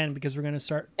vomit again because we're going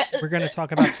to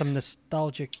talk about some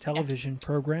nostalgic television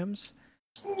programs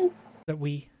that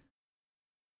we.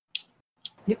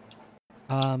 Yep.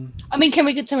 I mean, can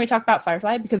we talk about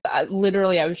Firefly? Because I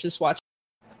was just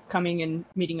coming and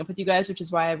meeting up with you guys, which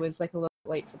is why I was like a little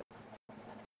late for that.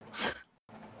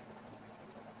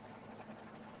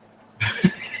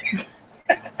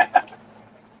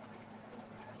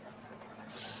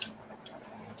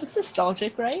 It's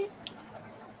nostalgic, right?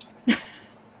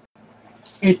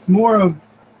 It's more of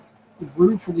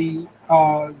ruefully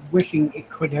wishing it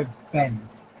could have been.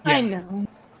 Yeah. I know.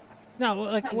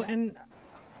 No,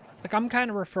 I'm kind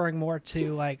of referring more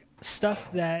to like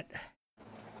stuff that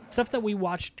we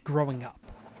watched growing up.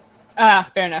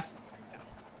 Fair enough.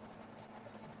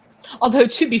 Although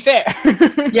to be fair,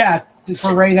 yeah,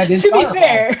 for Ray that is. To be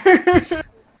fair,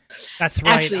 that's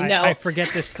right. Actually, no. I forget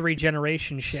this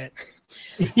 3-generation shit.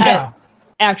 Yeah.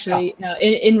 No.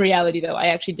 In reality, though, I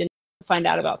actually didn't find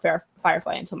out about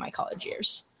Firefly until my college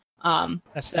years. Yeah,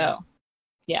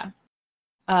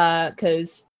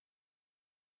 because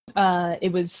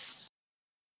it was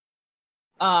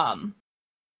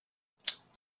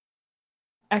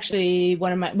actually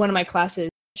one of my classes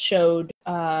showed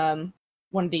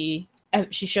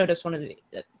she showed us one of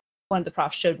the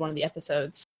profs showed one of the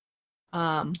episodes.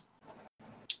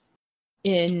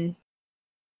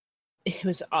 It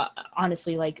was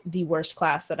honestly like the worst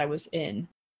class that I was in.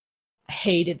 I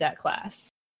hated that class.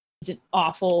 It was an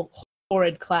awful,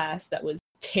 horrid class that was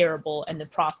terrible, and the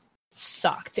prof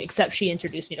sucked, except she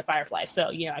introduced me to Firefly, so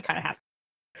I kind of have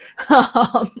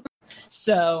to.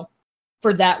 So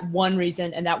for that one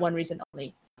reason and that one reason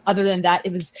only. Other than that,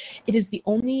 it is the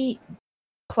only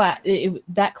class.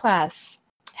 That class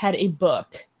had a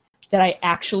book that I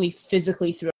actually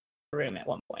physically threw out of the room at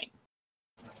one point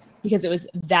because it was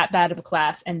that bad of a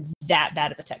class and that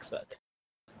bad of a textbook.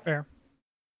 Fair.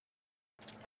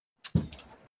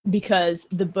 Because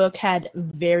the book had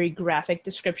very graphic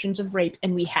descriptions of rape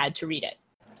and we had to read it.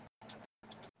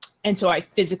 And so I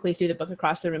physically threw the book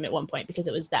across the room at one point because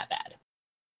it was that bad.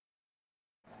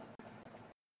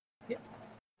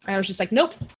 I was just like,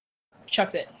 nope,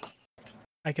 chucked it.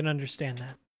 I can understand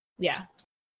that. Yeah.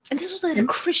 And this was at a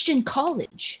Christian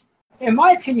college. In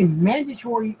my opinion,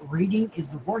 mandatory reading is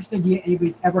the worst idea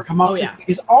anybody's ever come up with.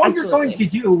 Because you're going to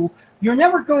do, you're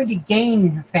never going to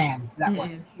gain fans that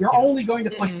way. You're only going to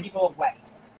push people away.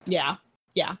 Yeah.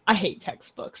 Yeah. I hate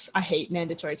textbooks. I hate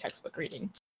mandatory textbook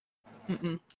reading.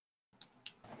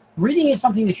 Reading is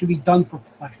something that should be done for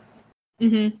pleasure.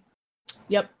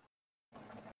 Yep.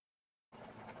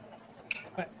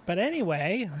 But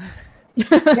anyway.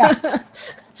 Yeah.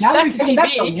 Now that we've seen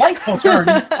that's a delightful turn.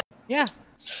 Yeah.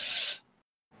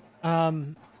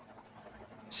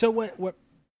 So what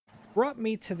brought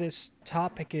me to this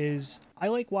topic is I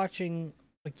like watching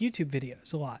like YouTube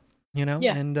videos a lot,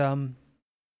 Yeah. And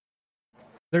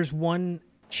there's one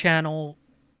channel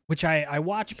which I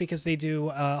watch because they do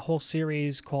a whole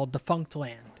series called Defunct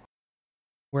Land,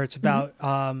 where it's about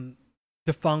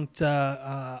defunct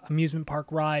amusement park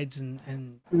rides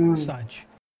and such.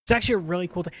 It's actually a really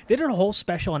cool thing. They did a whole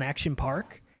special on Action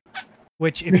Park,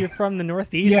 which if you're from the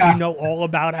Northeast, you know all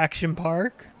about Action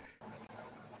Park.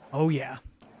 Oh yeah.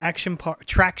 Action Park,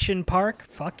 Traction Park.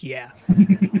 Fuck yeah.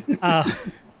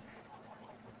 Oh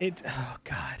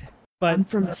God. But I'm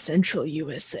from Central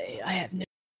USA. I have no.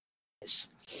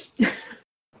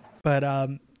 But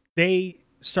they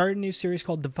started a new series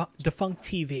called Defunct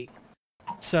TV.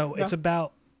 So it's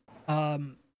about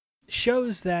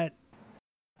shows that,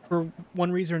 for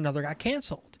one reason or another, got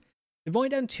canceled. They've only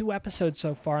done 2 episodes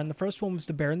so far, and the first one was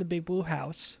The Bear in the Big Blue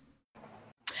House.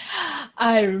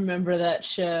 I remember that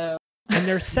show. And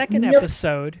their second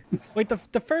episode, like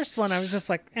the first one, I was just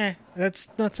like,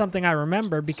 that's not something I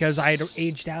remember because I had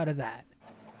aged out of that.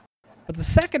 But the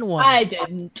second one, I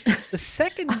didn't. The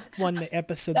second one, the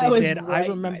episode That they was did, I right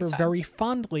in remember my time. very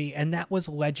fondly, and that was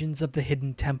Legends of the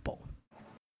Hidden Temple.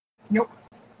 Nope.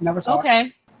 Never saw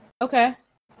it. Okay.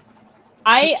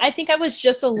 I think I was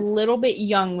just a little bit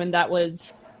young when that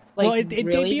was it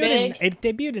really big. It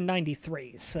debuted in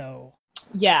 '93, so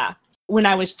Yeah, when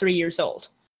I was 3 years old.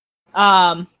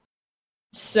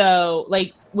 So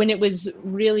like when it was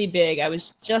really big, I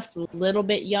was just a little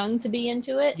bit young to be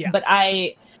into it. Yeah. But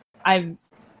I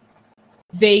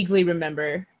vaguely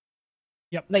remember.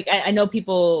 Yep. Like I know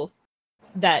people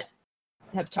that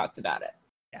have talked about it.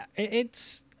 yeah,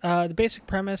 it's the basic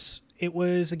premise. It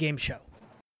was a game show.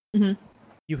 Mhm.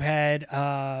 You had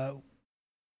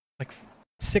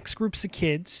 6 groups of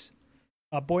kids,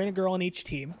 a boy and a girl on each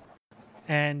team,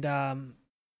 and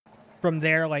from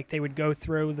there, like they would go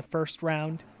through the first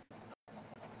round,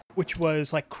 which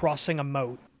was like crossing a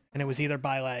moat, and it was either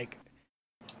by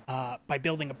by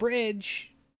building a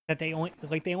bridge that they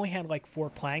only had like 4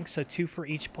 planks, so 2 for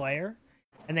each player,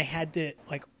 and they had to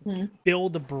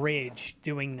build a bridge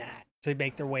doing that to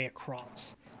make their way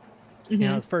across. You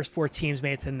know, the first 4 teams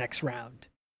made it to the next round.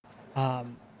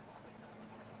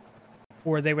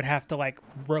 Or they would have to like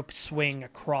rope swing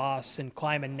across and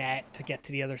climb a net to get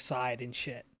to the other side and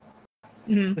shit.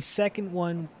 Mm-hmm. The second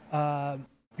one,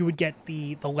 you would get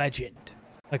the legend,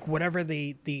 like whatever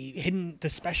the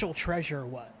special treasure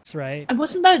was, right? And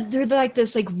wasn't that there like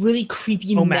this like really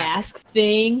creepy mask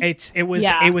thing? It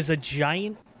was a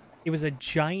giant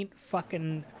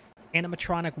fucking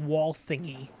animatronic wall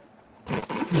thingy.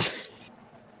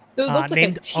 It looked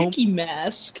like a tiki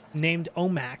mask. Named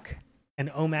Omak, and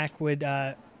Omak would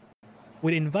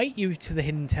invite you to the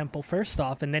Hidden Temple first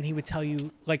off, and then he would tell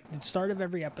you, like, the start of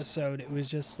every episode, it was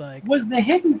just like... Was the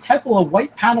Hidden Temple a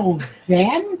white panel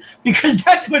van? Because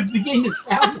that's what it's beginning to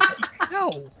sound like.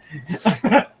 No.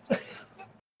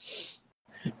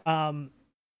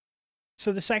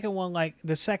 So the second one, like,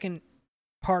 the second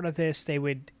part of this, they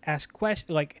would ask questions,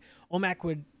 like, Omak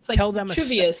would tell them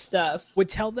trivia stuff. Would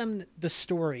tell them the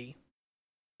story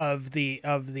of the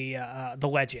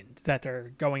legend that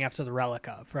they're going after the relic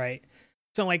of, right?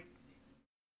 So like,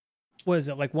 what is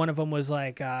it? Like one of them was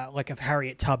like of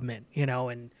Harriet Tubman, you know,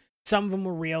 and some of them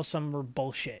were real, some were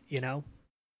bullshit, you know.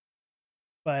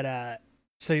 But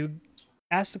so you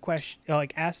ask the question,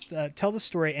 like tell the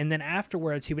story, and then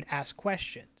afterwards he would ask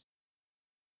questions,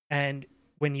 and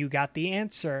when you got the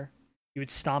answer, you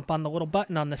would stomp on the little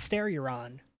button on the stair you're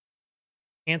on,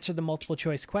 answer the multiple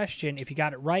choice question. If you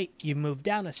got it right, you move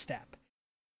down a step.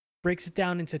 Breaks it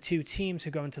down into 2 teams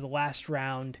who go into the last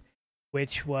round,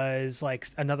 which was like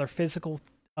another physical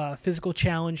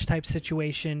challenge type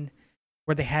situation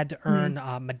where they had to earn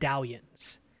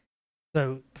medallions.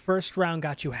 So the first round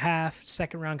got you half,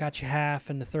 second round got you half,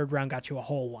 and the third round got you a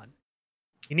whole one.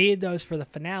 You needed those for the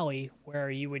finale, where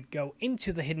you would go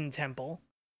into the Hidden Temple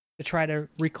to try to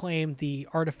reclaim the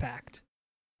artifact.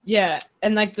 Yeah,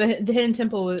 and like the Hidden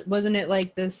Temple, wasn't it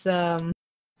like this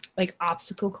like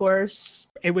obstacle course?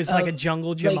 It was like a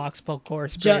jungle gym obstacle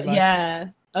course. Yeah,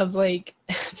 of like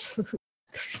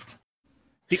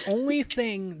the only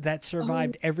thing that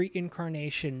survived every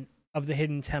incarnation of the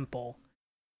Hidden Temple,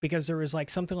 because there was like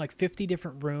something like 50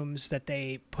 different rooms that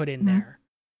they put in there,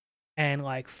 and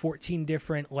like 14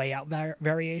 different layout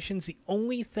variations. The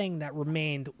only thing that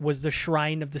remained was the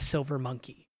Shrine of the Silver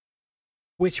Monkey,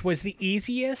 which was the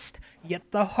easiest,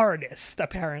 yet the hardest,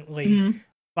 apparently,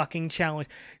 fucking challenge.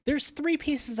 There's 3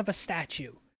 pieces of a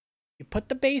statue. You put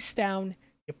the base down,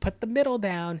 you put the middle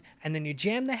down, and then you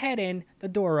jam the head in, the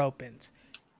door opens.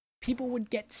 People would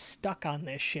get stuck on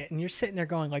this shit, and you're sitting there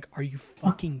going, like, are you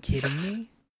fucking kidding me?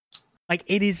 Like,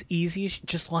 it is easy.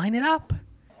 Just line it up.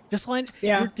 Just line...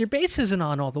 Yeah. Your base isn't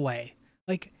on all the way.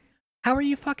 Like, how are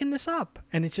you fucking this up?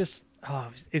 And it's just...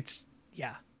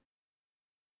 yeah.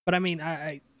 But I mean,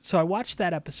 so I watched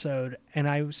that episode, and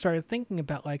I started thinking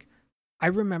about, like, I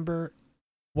remember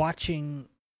watching,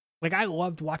 like, I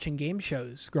loved watching game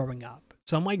shows growing up.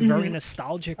 So I'm, like, very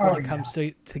nostalgic when it comes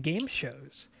to game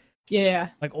shows. Yeah.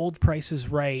 Like Old Price is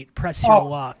Right, Press Your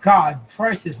Luck. God,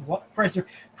 Press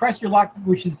Your Luck,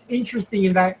 which is interesting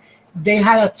in that they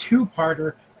had a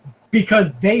 2-parter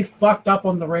because they fucked up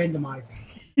on the randomizing.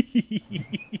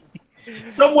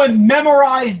 Someone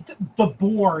memorized the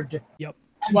board. Yep.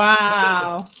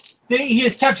 Wow. He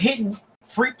just kept hitting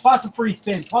plus a free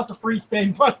spin, plus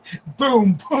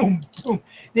boom, boom, boom.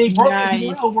 They broke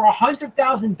it over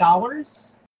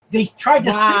 $100,000. They tried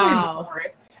to sue him for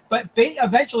it, but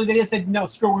eventually they just said, no,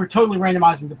 screw, we're totally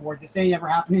randomizing the board. This ain't ever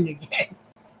happening again.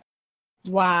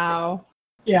 Wow.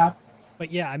 Yeah.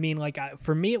 But yeah, I mean, like,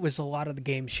 for me, it was a lot of the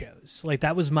game shows. Like,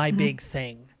 that was my big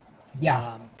thing.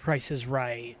 Yeah. Price is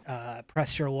Right,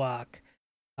 Press Your Luck.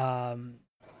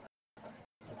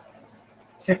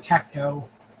 Tic-tac-toe.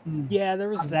 Yeah, there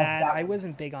was that. I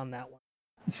wasn't big on that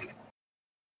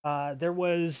one. There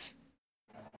was...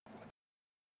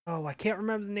 Oh, I can't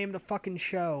remember the name of the fucking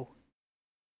show.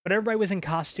 But everybody was in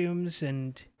costumes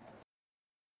and...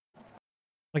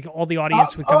 Like, all the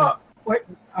audience would come in. Wait,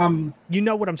 you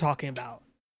know what I'm talking about.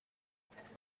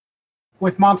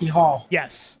 With Monty Hall.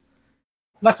 Yes.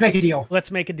 Let's Make a Deal. Let's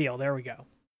Make a Deal. There we go.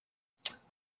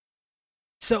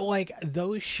 So, like,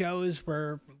 those shows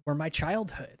were my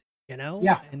childhood, you know?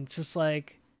 Yeah. And it's just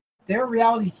like... They were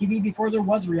reality TV before there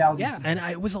was reality TV. And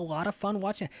it was a lot of fun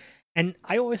watching it. And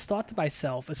I always thought to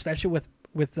myself, especially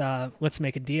with Let's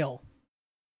Make a Deal,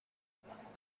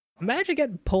 imagine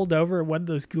getting pulled over in one of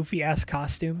those goofy-ass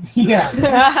costumes. Yeah.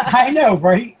 I know,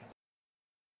 right?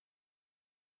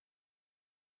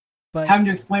 But having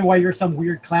to explain why you're some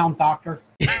weird clown doctor.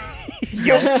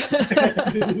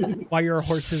 Why you're a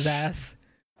horse's ass.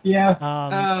 Yeah.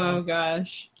 Oh,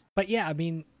 gosh. But yeah, I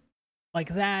mean, like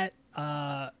that,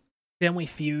 Family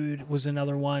Feud was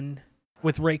another one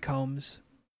with Ray Combs.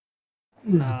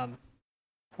 Poor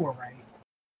Ray.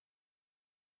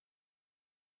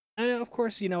 And of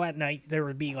course, you know, at night there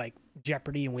would be like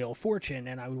Jeopardy and Wheel of Fortune,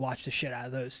 and I would watch the shit out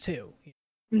of those too.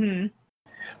 Mm-hmm.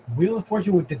 Wheel of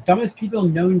Fortune with the dumbest people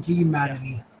known to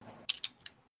humanity.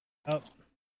 Oh.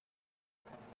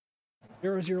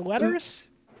 Here's your letters.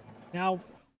 Now,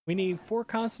 we need 4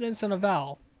 consonants and a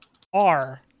vowel.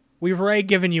 R. We've already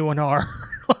given you an R.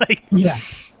 Like, yeah.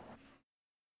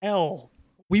 L.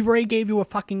 We already gave you a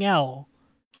fucking L.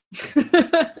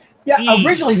 Yeah, E.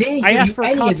 originally they didn't I give asked you for a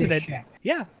any consonant. of this shit.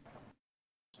 Yeah.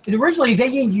 Originally,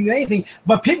 they didn't do anything,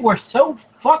 but people were so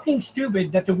fucking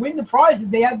stupid that to win the prizes,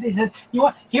 they said, you know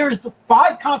what, here's the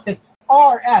 5 consonants,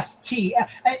 R, S, T, and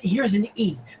here's an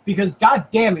E, because god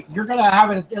damn it, you're going to have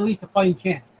at least a fighting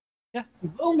chance. Yeah.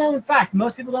 Little known fact,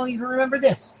 most people don't even remember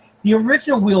this. The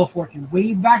original Wheel of Fortune,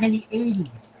 way back in the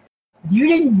 80s, you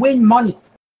didn't win money.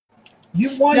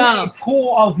 You won a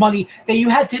pool of money that you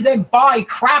had to then buy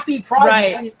crappy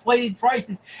prizes and inflated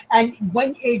prices. And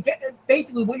when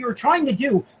basically what you were trying to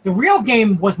do, the real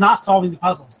game was not solving the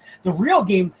puzzles. The real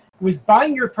game was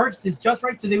buying your purchases just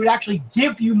right so they would actually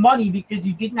give you money because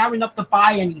you didn't have enough to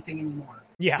buy anything anymore.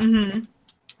 Yeah. Mm-hmm. And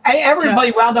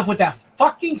everybody wound up with that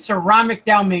fucking ceramic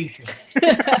Dalmatian.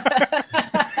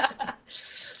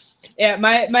 Yeah,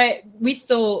 my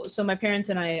parents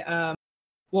and I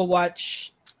will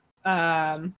watch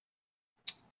GSM.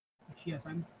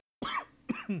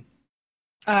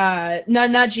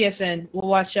 not GSN. We'll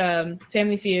watch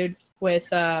Family Feud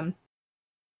with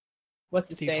what's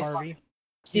his face? Harvey.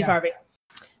 Steve Harvey.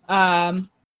 And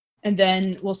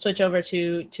then we'll switch over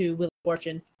to Wheel of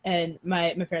Fortune. And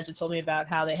my parents had told me about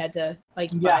how they had to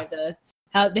buy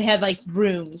how they had like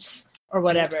rooms or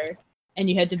whatever, and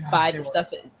you had to buy the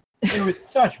stuff. It was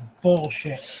such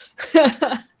bullshit.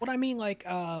 What I mean, like,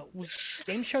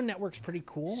 Game Show Network's pretty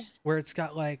cool, where it's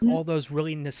got like all those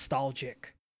really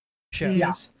nostalgic shows.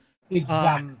 Yeah,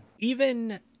 exactly.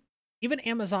 Even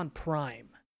Amazon Prime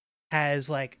has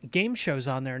like game shows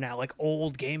on there now, like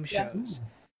old game shows. Yeah.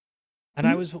 And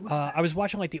I was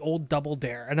watching like the old Double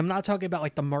Dare, and I'm not talking about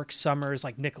like the Mark Summers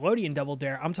like Nickelodeon Double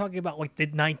Dare. I'm talking about like the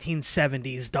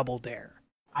 1970s Double Dare.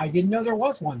 I didn't know there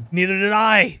was one. Neither did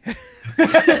I.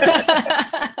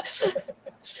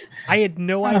 I had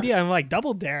no idea. I'm like,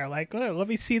 Double Dare. Like, oh, let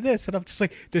me see this. And I'm just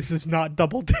like, this is not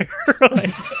Double Dare.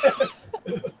 Like,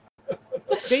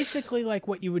 basically, like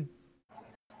what you would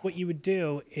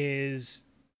do is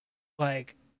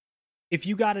like, if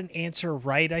you got an answer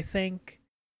right, I think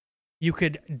you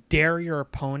could dare your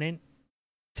opponent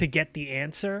to get the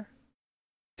answer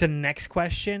to the next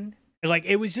question. Like,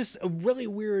 it was just a really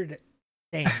weird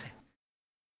thing.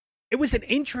 It was an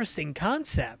interesting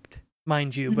concept,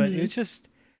 mind you, but it's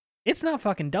not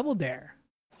fucking Double Dare.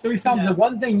 So we found the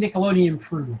one thing Nickelodeon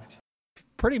improved.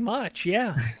 Pretty much,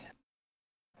 yeah.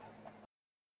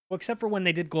 Well, except for when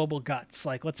they did Global Guts.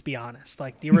 Like, let's be honest.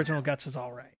 Like, the original Guts was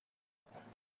all right.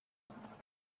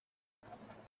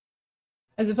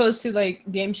 As opposed to like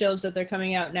game shows that they're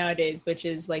coming out nowadays, which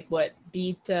is like what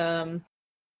beat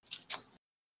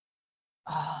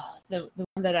the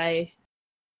one that I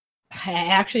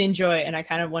actually enjoy, and I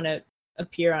kind of want to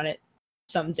appear on it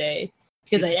someday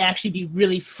because I'd actually be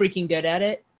really freaking good at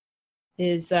it,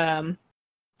 is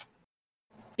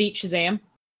beat Shazam.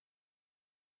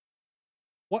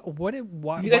 Why would you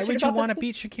want to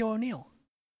beat Shaquille O'Neal?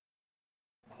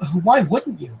 Why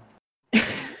wouldn't you?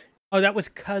 Oh, that was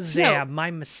Kazam. My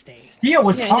mistake. Steel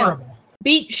was horrible. No.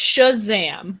 Beat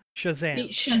Shazam.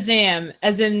 Beat Shazam,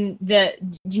 as in the.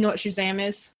 Do you know what Shazam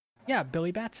is? Yeah,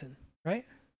 Billy Batson, right?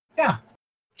 Yeah.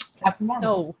 Captain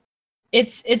Marvel. No,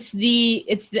 it's the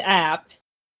app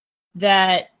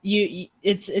that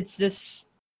it's this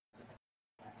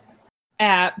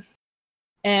app,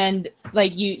 and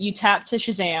like you tap to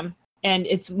Shazam, and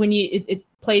it's when it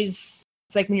plays.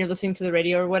 It's like when you're listening to the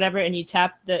radio or whatever, and you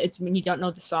tap it's when you don't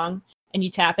know the song, and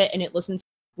you tap it, and it listens to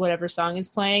whatever song is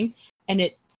playing, and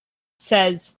it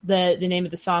says the name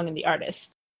of the song and the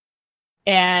artist.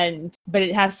 But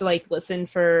it has to like listen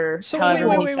for however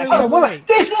many seconds. Wait.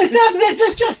 This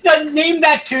is just the name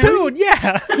that tune.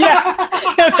 Yeah.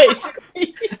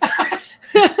 Basically.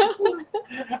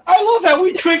 I love that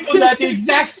we twinkled at the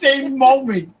exact same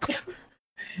moment.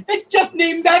 It's just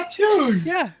name that tune.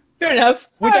 Yeah. Fair enough.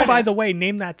 Which, by the way,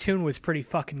 Name That Tune was pretty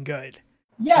fucking good.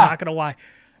 Yeah. I'm not gonna lie.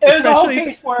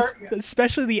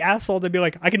 Especially the asshole to be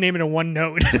like, I can name it in one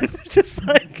note. Just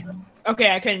like.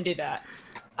 Okay, I couldn't do that.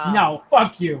 No,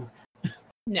 fuck you.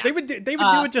 No. They would do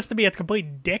it just to be a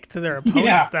complete dick to their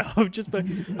opponent, though. Just, but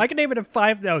I can name it in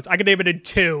 5 notes. I can name it in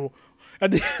 2,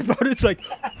 and the opponent's like,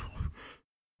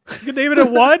 you can name it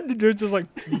in 1. And they're just like,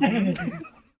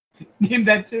 name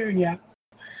that tune, yeah.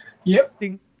 Yep.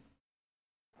 Ding.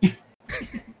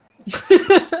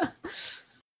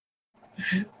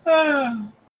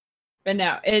 But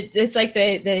no, it's like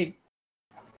they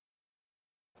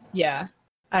yeah,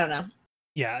 I don't know.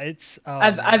 Yeah, it's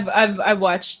I've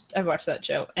watched that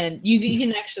show, and you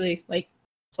can actually like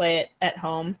play it at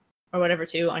home or whatever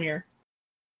too on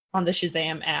the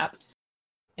Shazam app,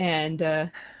 and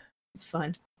it's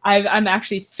fun. I'm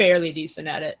actually fairly decent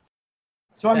at it.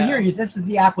 So I'm hearing this is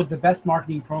the app with the best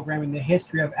marketing program in the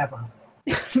history of ever.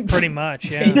 Pretty much,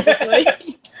 yeah.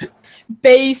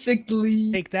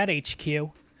 Basically. Take that,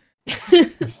 HQ.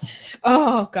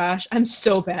 Oh gosh, I'm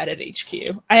so bad at HQ.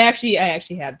 I actually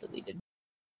have deleted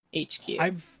HQ.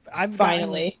 I've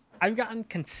finally gotten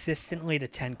consistently to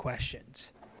 10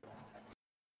 questions.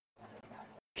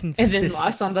 And then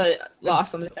lost on the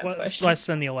 10th question. Less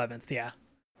than the 11th, yeah.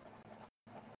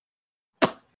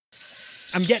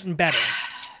 I'm getting better.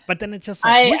 But then it's just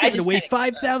like, we're giving away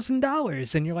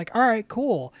 $5,000, and you're like, all right,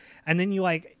 cool. And then you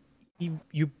like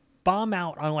you bomb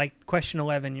out on like question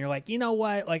 11. You're like, you know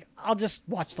what? Like, I'll just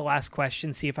watch the last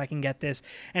question, see if I can get this.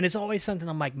 And it's always something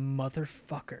I'm like,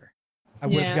 motherfucker, I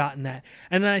would have gotten that.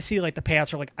 And then I see like the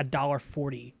payouts are like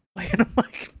 $1.40. And I'm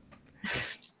like,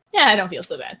 yeah, I don't feel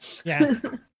so bad. Yeah.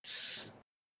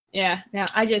 Yeah. Now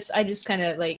I just kind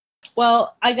of like,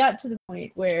 well, I got to the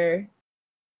point where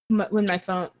when my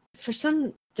phone, for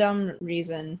some dumb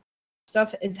reason,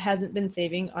 stuff hasn't been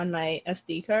saving on my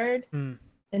SD card.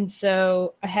 And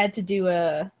so I had to do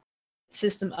a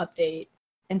system update.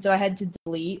 And so I had to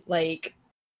delete like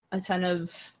a ton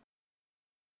of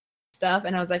stuff.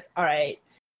 And I was like, all right,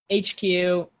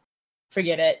 HQ,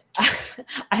 forget it.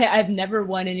 I've never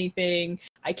won anything.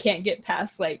 I can't get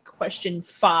past like question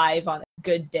 5 on a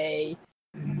good day.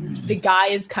 The guy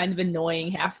is kind of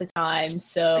annoying half the time,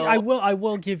 so I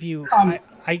will give you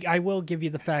I will give you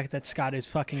the fact that Scott is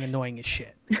fucking annoying as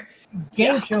shit.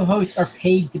 Game show hosts are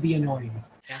paid to be annoying.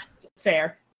 Yeah.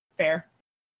 Fair.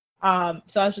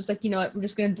 So I was just like, you know what, we're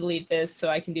just gonna delete this so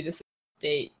I can do this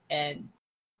update, and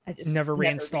I just never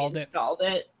reinstalled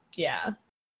it. Yeah.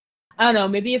 I don't know,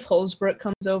 maybe if Holzbrook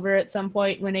comes over at some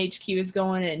point when HQ is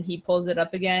going and he pulls it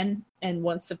up again and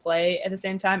wants to play at the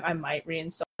same time, I might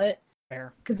reinstall it.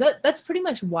 Because that's pretty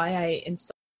much why I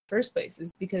installed it in the first place,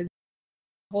 is because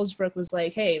Holzbrook was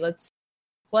like, hey, let's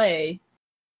play.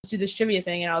 Let's do this trivia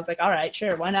thing. And I was like, all right,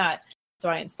 sure, why not? So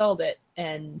I installed it.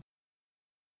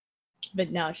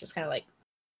 But now it's just kind of like.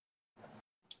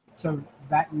 So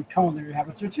that and culinary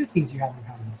habits are 2 things you have in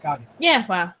common. Got it. Yeah,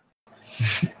 wow.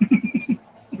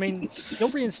 I mean, you'll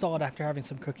reinstall it after having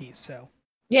some cookies, so.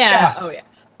 Yeah. Oh, yeah.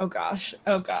 Oh, gosh.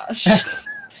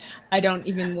 I don't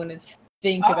even want to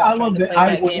think about trying to play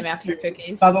that game after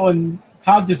cookies.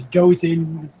 Todd just goes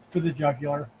in for the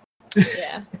jugular.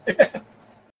 Yeah.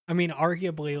 I mean,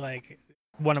 arguably, like,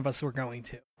 one of us were going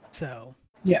to, so.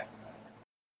 Yeah.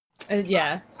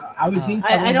 Yeah. I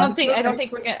don't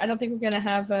think we're gonna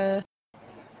have a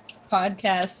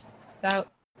podcast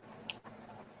without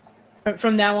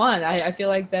From now on, I feel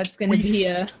like that's going to be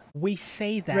a we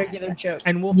say that regular joke,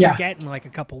 and we'll forget in like a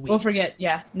couple weeks. We'll forget.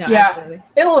 Yeah, no, absolutely.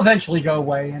 It'll eventually go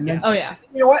away, and then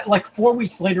you know what? Like 4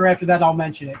 weeks later after that, I'll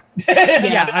mention it.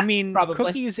 Yeah, I mean, probably.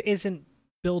 Cookies isn't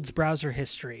Build's browser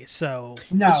history, so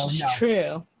no.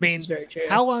 True. I mean, very true.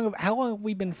 How long have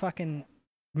we been fucking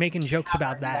making jokes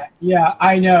about that? Yeah,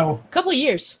 I know. A couple of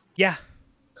years. Yeah.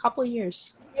 Couple of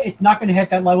years. It's not going to hit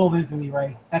that level of infamy,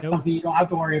 Ray. That's something you don't have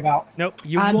to worry about. Nope.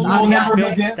 You will not have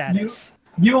build status.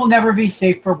 You will never be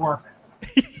safe for work.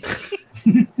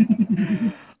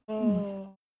 Oh.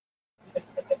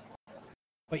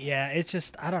 But yeah, it's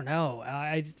just, I don't know.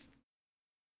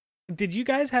 Did you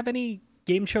guys have any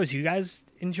game shows you guys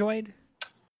enjoyed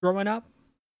growing up?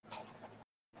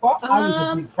 Well, I was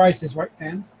a big Price is Right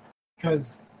fan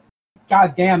because,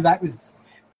 goddamn, it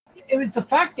was the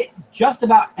fact that just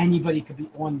about anybody could be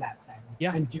on that thing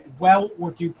and do well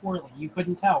or do poorly. You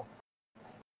couldn't tell.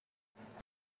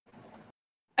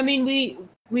 I mean,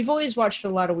 we've always watched a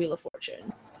lot of Wheel of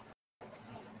Fortune.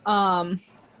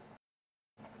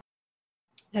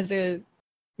 As a,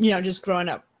 just growing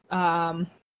up. Trying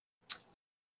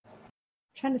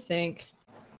to think.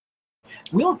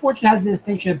 Wheel of Fortune has the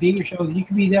distinction of being a show that you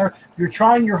can be there. You're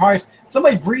trying your hardest.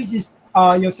 Somebody breezes,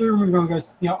 through the room and goes,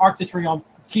 arc the tree on.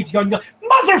 Keeps going,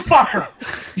 motherfucker.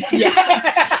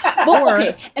 Yeah. Well,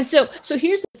 okay, and so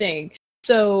here's the thing.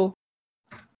 So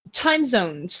time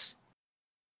zones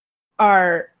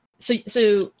are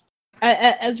so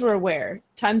as we're aware,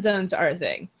 time zones are a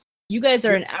thing. You guys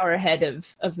are an hour ahead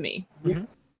of me. Mm-hmm.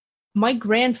 My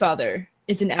grandfather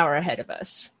is an hour ahead of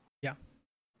us. Yeah.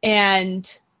 And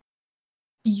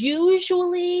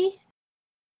usually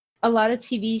a lot of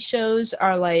TV shows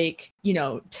are like,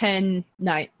 10-9,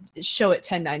 show at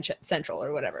 10-9 Central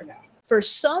or whatever. Yeah. For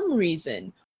some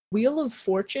reason, Wheel of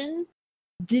Fortune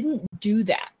didn't do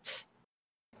that.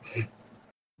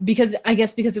 Because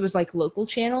it was like local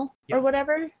channel or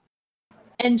whatever.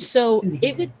 And so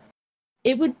it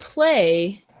would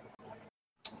play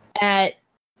at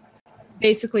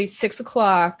basically 6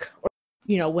 o'clock or,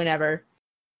 whenever.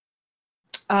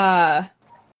 What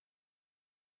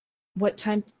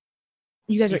time?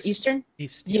 You guys are Eastern?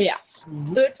 Eastern. Yeah.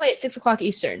 Mm-hmm. So it would play at 6 o'clock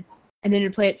Eastern, and then it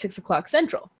would play at 6 o'clock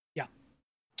Central. Yeah.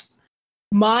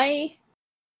 My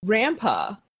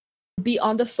grandpa would be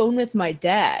on the phone with my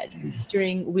dad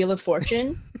during Wheel of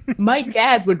Fortune. My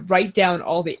dad would write down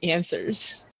all the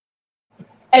answers.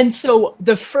 And so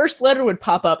the first letter would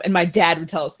pop up, and my dad would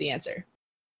tell us the answer.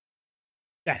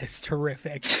 That is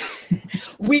terrific.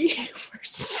 We were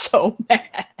so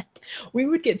mad. We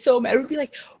would get so mad. We'd be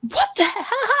like, "What the hell?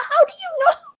 How do you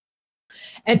know?"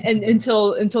 And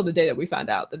until the day that we found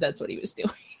out that that's what he was doing.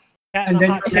 And then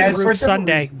hot tin roof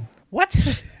Sunday. What?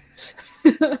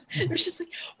 It was just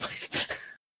like, what?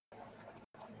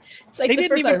 It's like they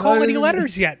didn't even call any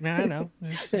letters yet. Man, I know.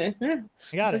 I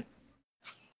got it.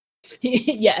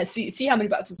 Yeah. See how many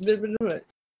boxes. Got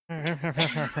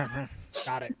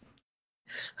it.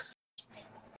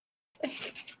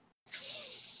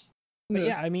 But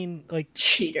yeah, I mean, like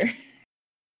cheater.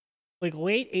 Like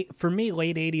late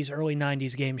 80s, early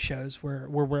 90s game shows were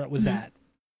where it was at.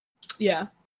 Yeah,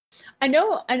 I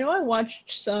know. I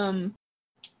watched some.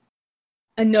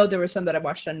 I know there were some that I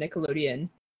watched on Nickelodeon.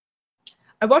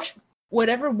 I watched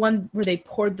whatever one where they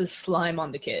poured the slime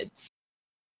on the kids.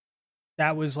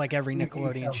 That was like every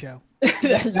Nickelodeon show.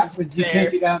 That was you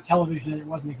can't do that on television. It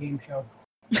wasn't a game show.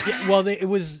 Yeah, well, it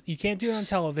was. You can't do it on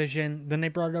television. Then they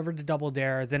brought it over to Double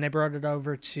Dare. Then they brought it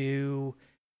over to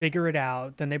Figure It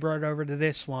Out. Then they brought it over to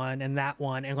this one and that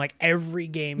one, and like every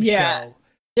game show.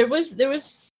 There was.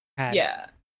 Yeah,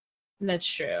 that's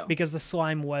true. Because the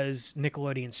slime was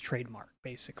Nickelodeon's trademark,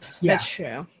 basically. Yeah.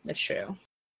 That's true.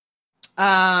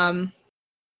 I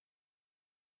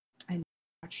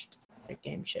watched their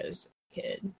game shows as a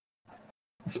kid.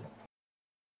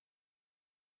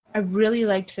 I really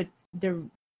liked the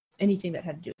anything that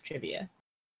had to do with trivia.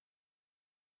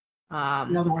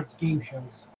 In other words, game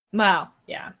shows. Wow.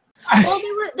 Yeah. Well,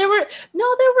 they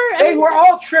were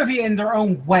all trivia in their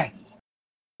own way.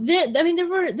 There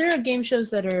are game shows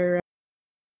that are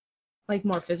like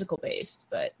more physical based,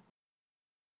 but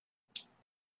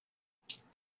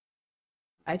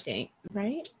I think,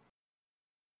 right?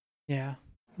 Yeah.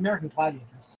 American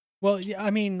Gladiators. Well, yeah, I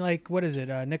mean, like, what is it?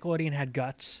 Nickelodeon had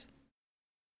Guts,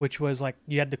 which was like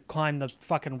you had to climb the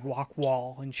fucking rock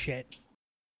wall and shit.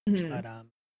 Mm-hmm.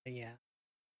 But yeah,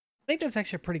 I think that's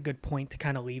actually a pretty good point to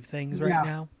kind of leave things right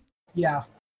now. Yeah.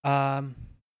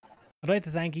 I'd like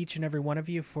to thank each and every one of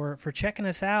you for checking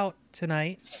us out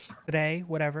today,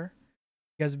 whatever.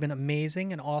 You guys have been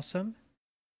amazing and awesome.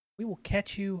 We will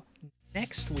catch you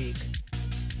next week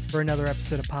for another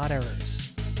episode of Pod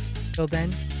Errors. Till then,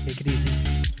 take it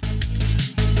easy.